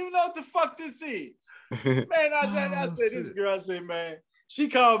don't even know what the fuck this is. Man, I said, this girl, I said, man, she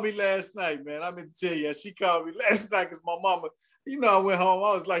called me last night, man. I meant to tell you, she called me last night because my mama, you know, I went home.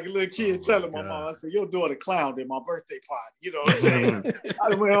 I was like a little kid telling my mama, I said, your daughter clowned at my birthday party. You know what I'm saying?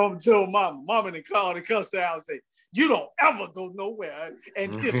 I went home and told mama done called and cussed her out and said, you don't ever go nowhere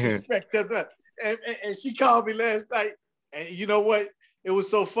and disrespect them. And she called me last night. And you know what? It was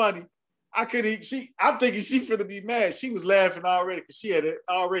so funny. I'm thinking she finna be mad. She was laughing already because she had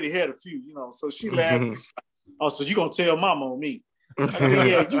already had a few, you know. So she laughed. Oh, so you gonna tell mama on me? I said,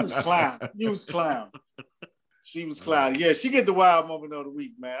 yeah, you was clown. She was clown. Yeah, she get the wild moment of the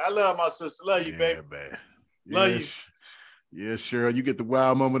week, man. I love my sister. Love you, baby. Man. Love you. Yeah, Cheryl, you get the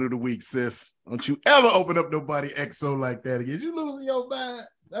wild moment of the week, sis. Don't you ever open up nobody XO like that again. You losing your mind.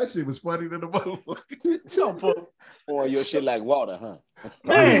 That shit was funny to the motherfucker. Boy, your shit like water, huh?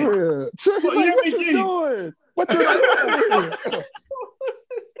 Man, what you doing? What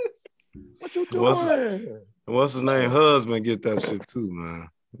you doing? What's his name? Husband get that shit too, man.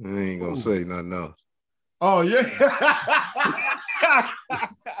 I ain't gonna say nothing else. Oh yeah.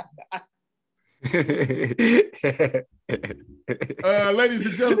 Ladies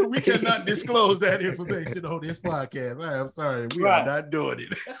and gentlemen, we cannot disclose that information on this podcast. I'm sorry, we are not doing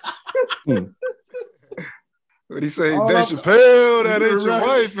it. What he say? Dave Chappelle, that ain't your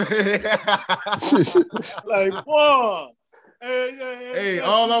wife. Like, boy. Hey,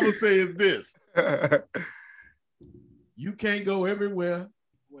 all I'm gonna say is this: you can't go everywhere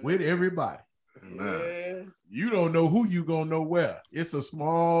with everybody. Yeah. You don't know who you gonna know where. It's a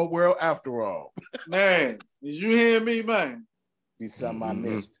small world after all. Man, did you hear me, man? Be something I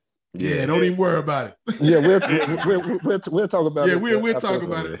missed. Yeah, don't even worry about it. Yeah, we'll talk about it. Yeah, we'll talk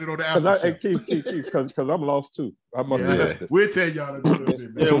about it on the after show. Because I'm lost too. I must have missed it. We'll tell y'all in a little bit,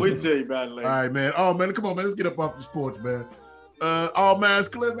 man. Yeah, we'll tell you about it later. All right, man. Oh, man, come on, man. Let's get up off this porch, man. All minds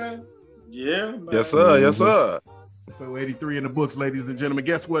clear, man? Yeah, man. Yes, sir. Yes, sir. So 83 in the books, ladies and gentlemen.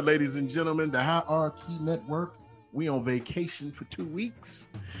 Guess what, ladies and gentlemen? The Hierarchy Network, we on vacation for 2 weeks.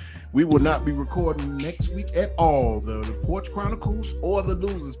 We will not be recording next week at all. The Porch Chronicles or the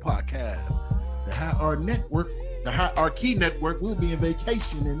Losers Podcast. The Hierarchy Network will be in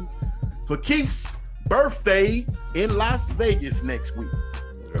vacationing for Keith's birthday in Las Vegas next week.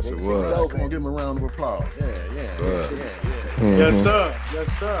 Yes, it was. Come on, give him a round of applause. Yeah. Yes, sir.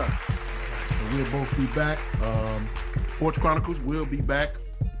 Yes, sir. So we'll both be back. Porch Chronicles will be back,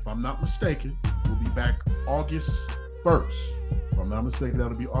 if I'm not mistaken. We'll be back August 1st. If I'm not mistaken,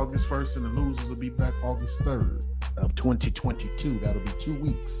 that'll be August 1st, and the Losers will be back August 3rd of 2022. That'll be 2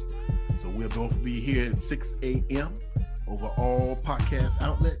 weeks. So we'll both be here at 6 a.m. over all podcast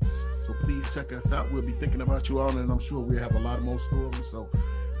outlets. So please check us out. We'll be thinking about you all, and I'm sure we'll have a lot more stories. So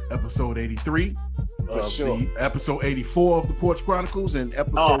episode 83. Episode 84 of the Porch Chronicles and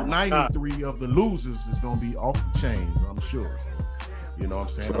episode 93 of the Losers is going to be off the chain, I'm sure. So, you know what I'm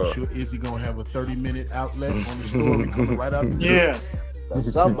saying? I'm sure Izzy going to have a 30-minute outlet on the story coming right out the door. Yeah.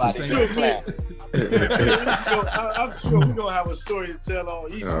 Somebody's going to clap. I'm sure we're going to have a story to tell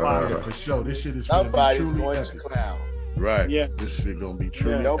on each one. For sure. This shit is somebody's truly going epic. to clown. Right. Yeah. This shit going to be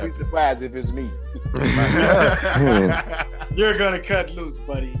true. Yeah, don't be surprised if it's me. You're going to cut loose,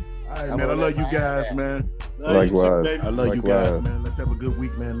 buddy. All right, man. I love you guys, man. Likewise. I love you guys, man. Let's have a good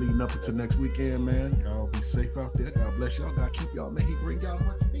week, man. Leading up until next weekend, man. Y'all be safe out there. God bless y'all. God keep y'all. May He bring y'all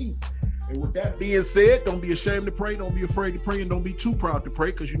much peace. And with that being said, don't be ashamed to pray. Don't be afraid to pray. And don't be too proud to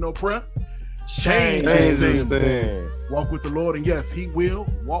pray, because you know prayer changes things. Walk with the Lord. And yes, He will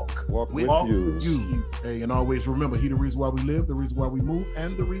walk with you. Hey, and always remember, He the reason why we live, the reason why we move,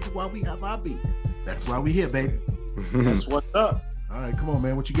 and the reason why we have our being. That's why we here, baby. That's what's up. All right, come on,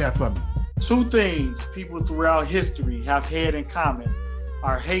 man. What you got for me? 2 things people throughout history have had in common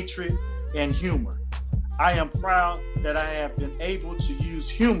are hatred and humor. I am proud that I have been able to use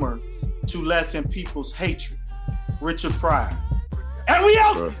humor to lessen people's hatred. Richard Pryor. And we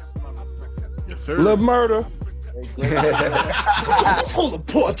out. Yes, sir. Love murder. Let's hold the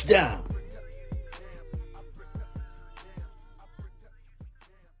porch down.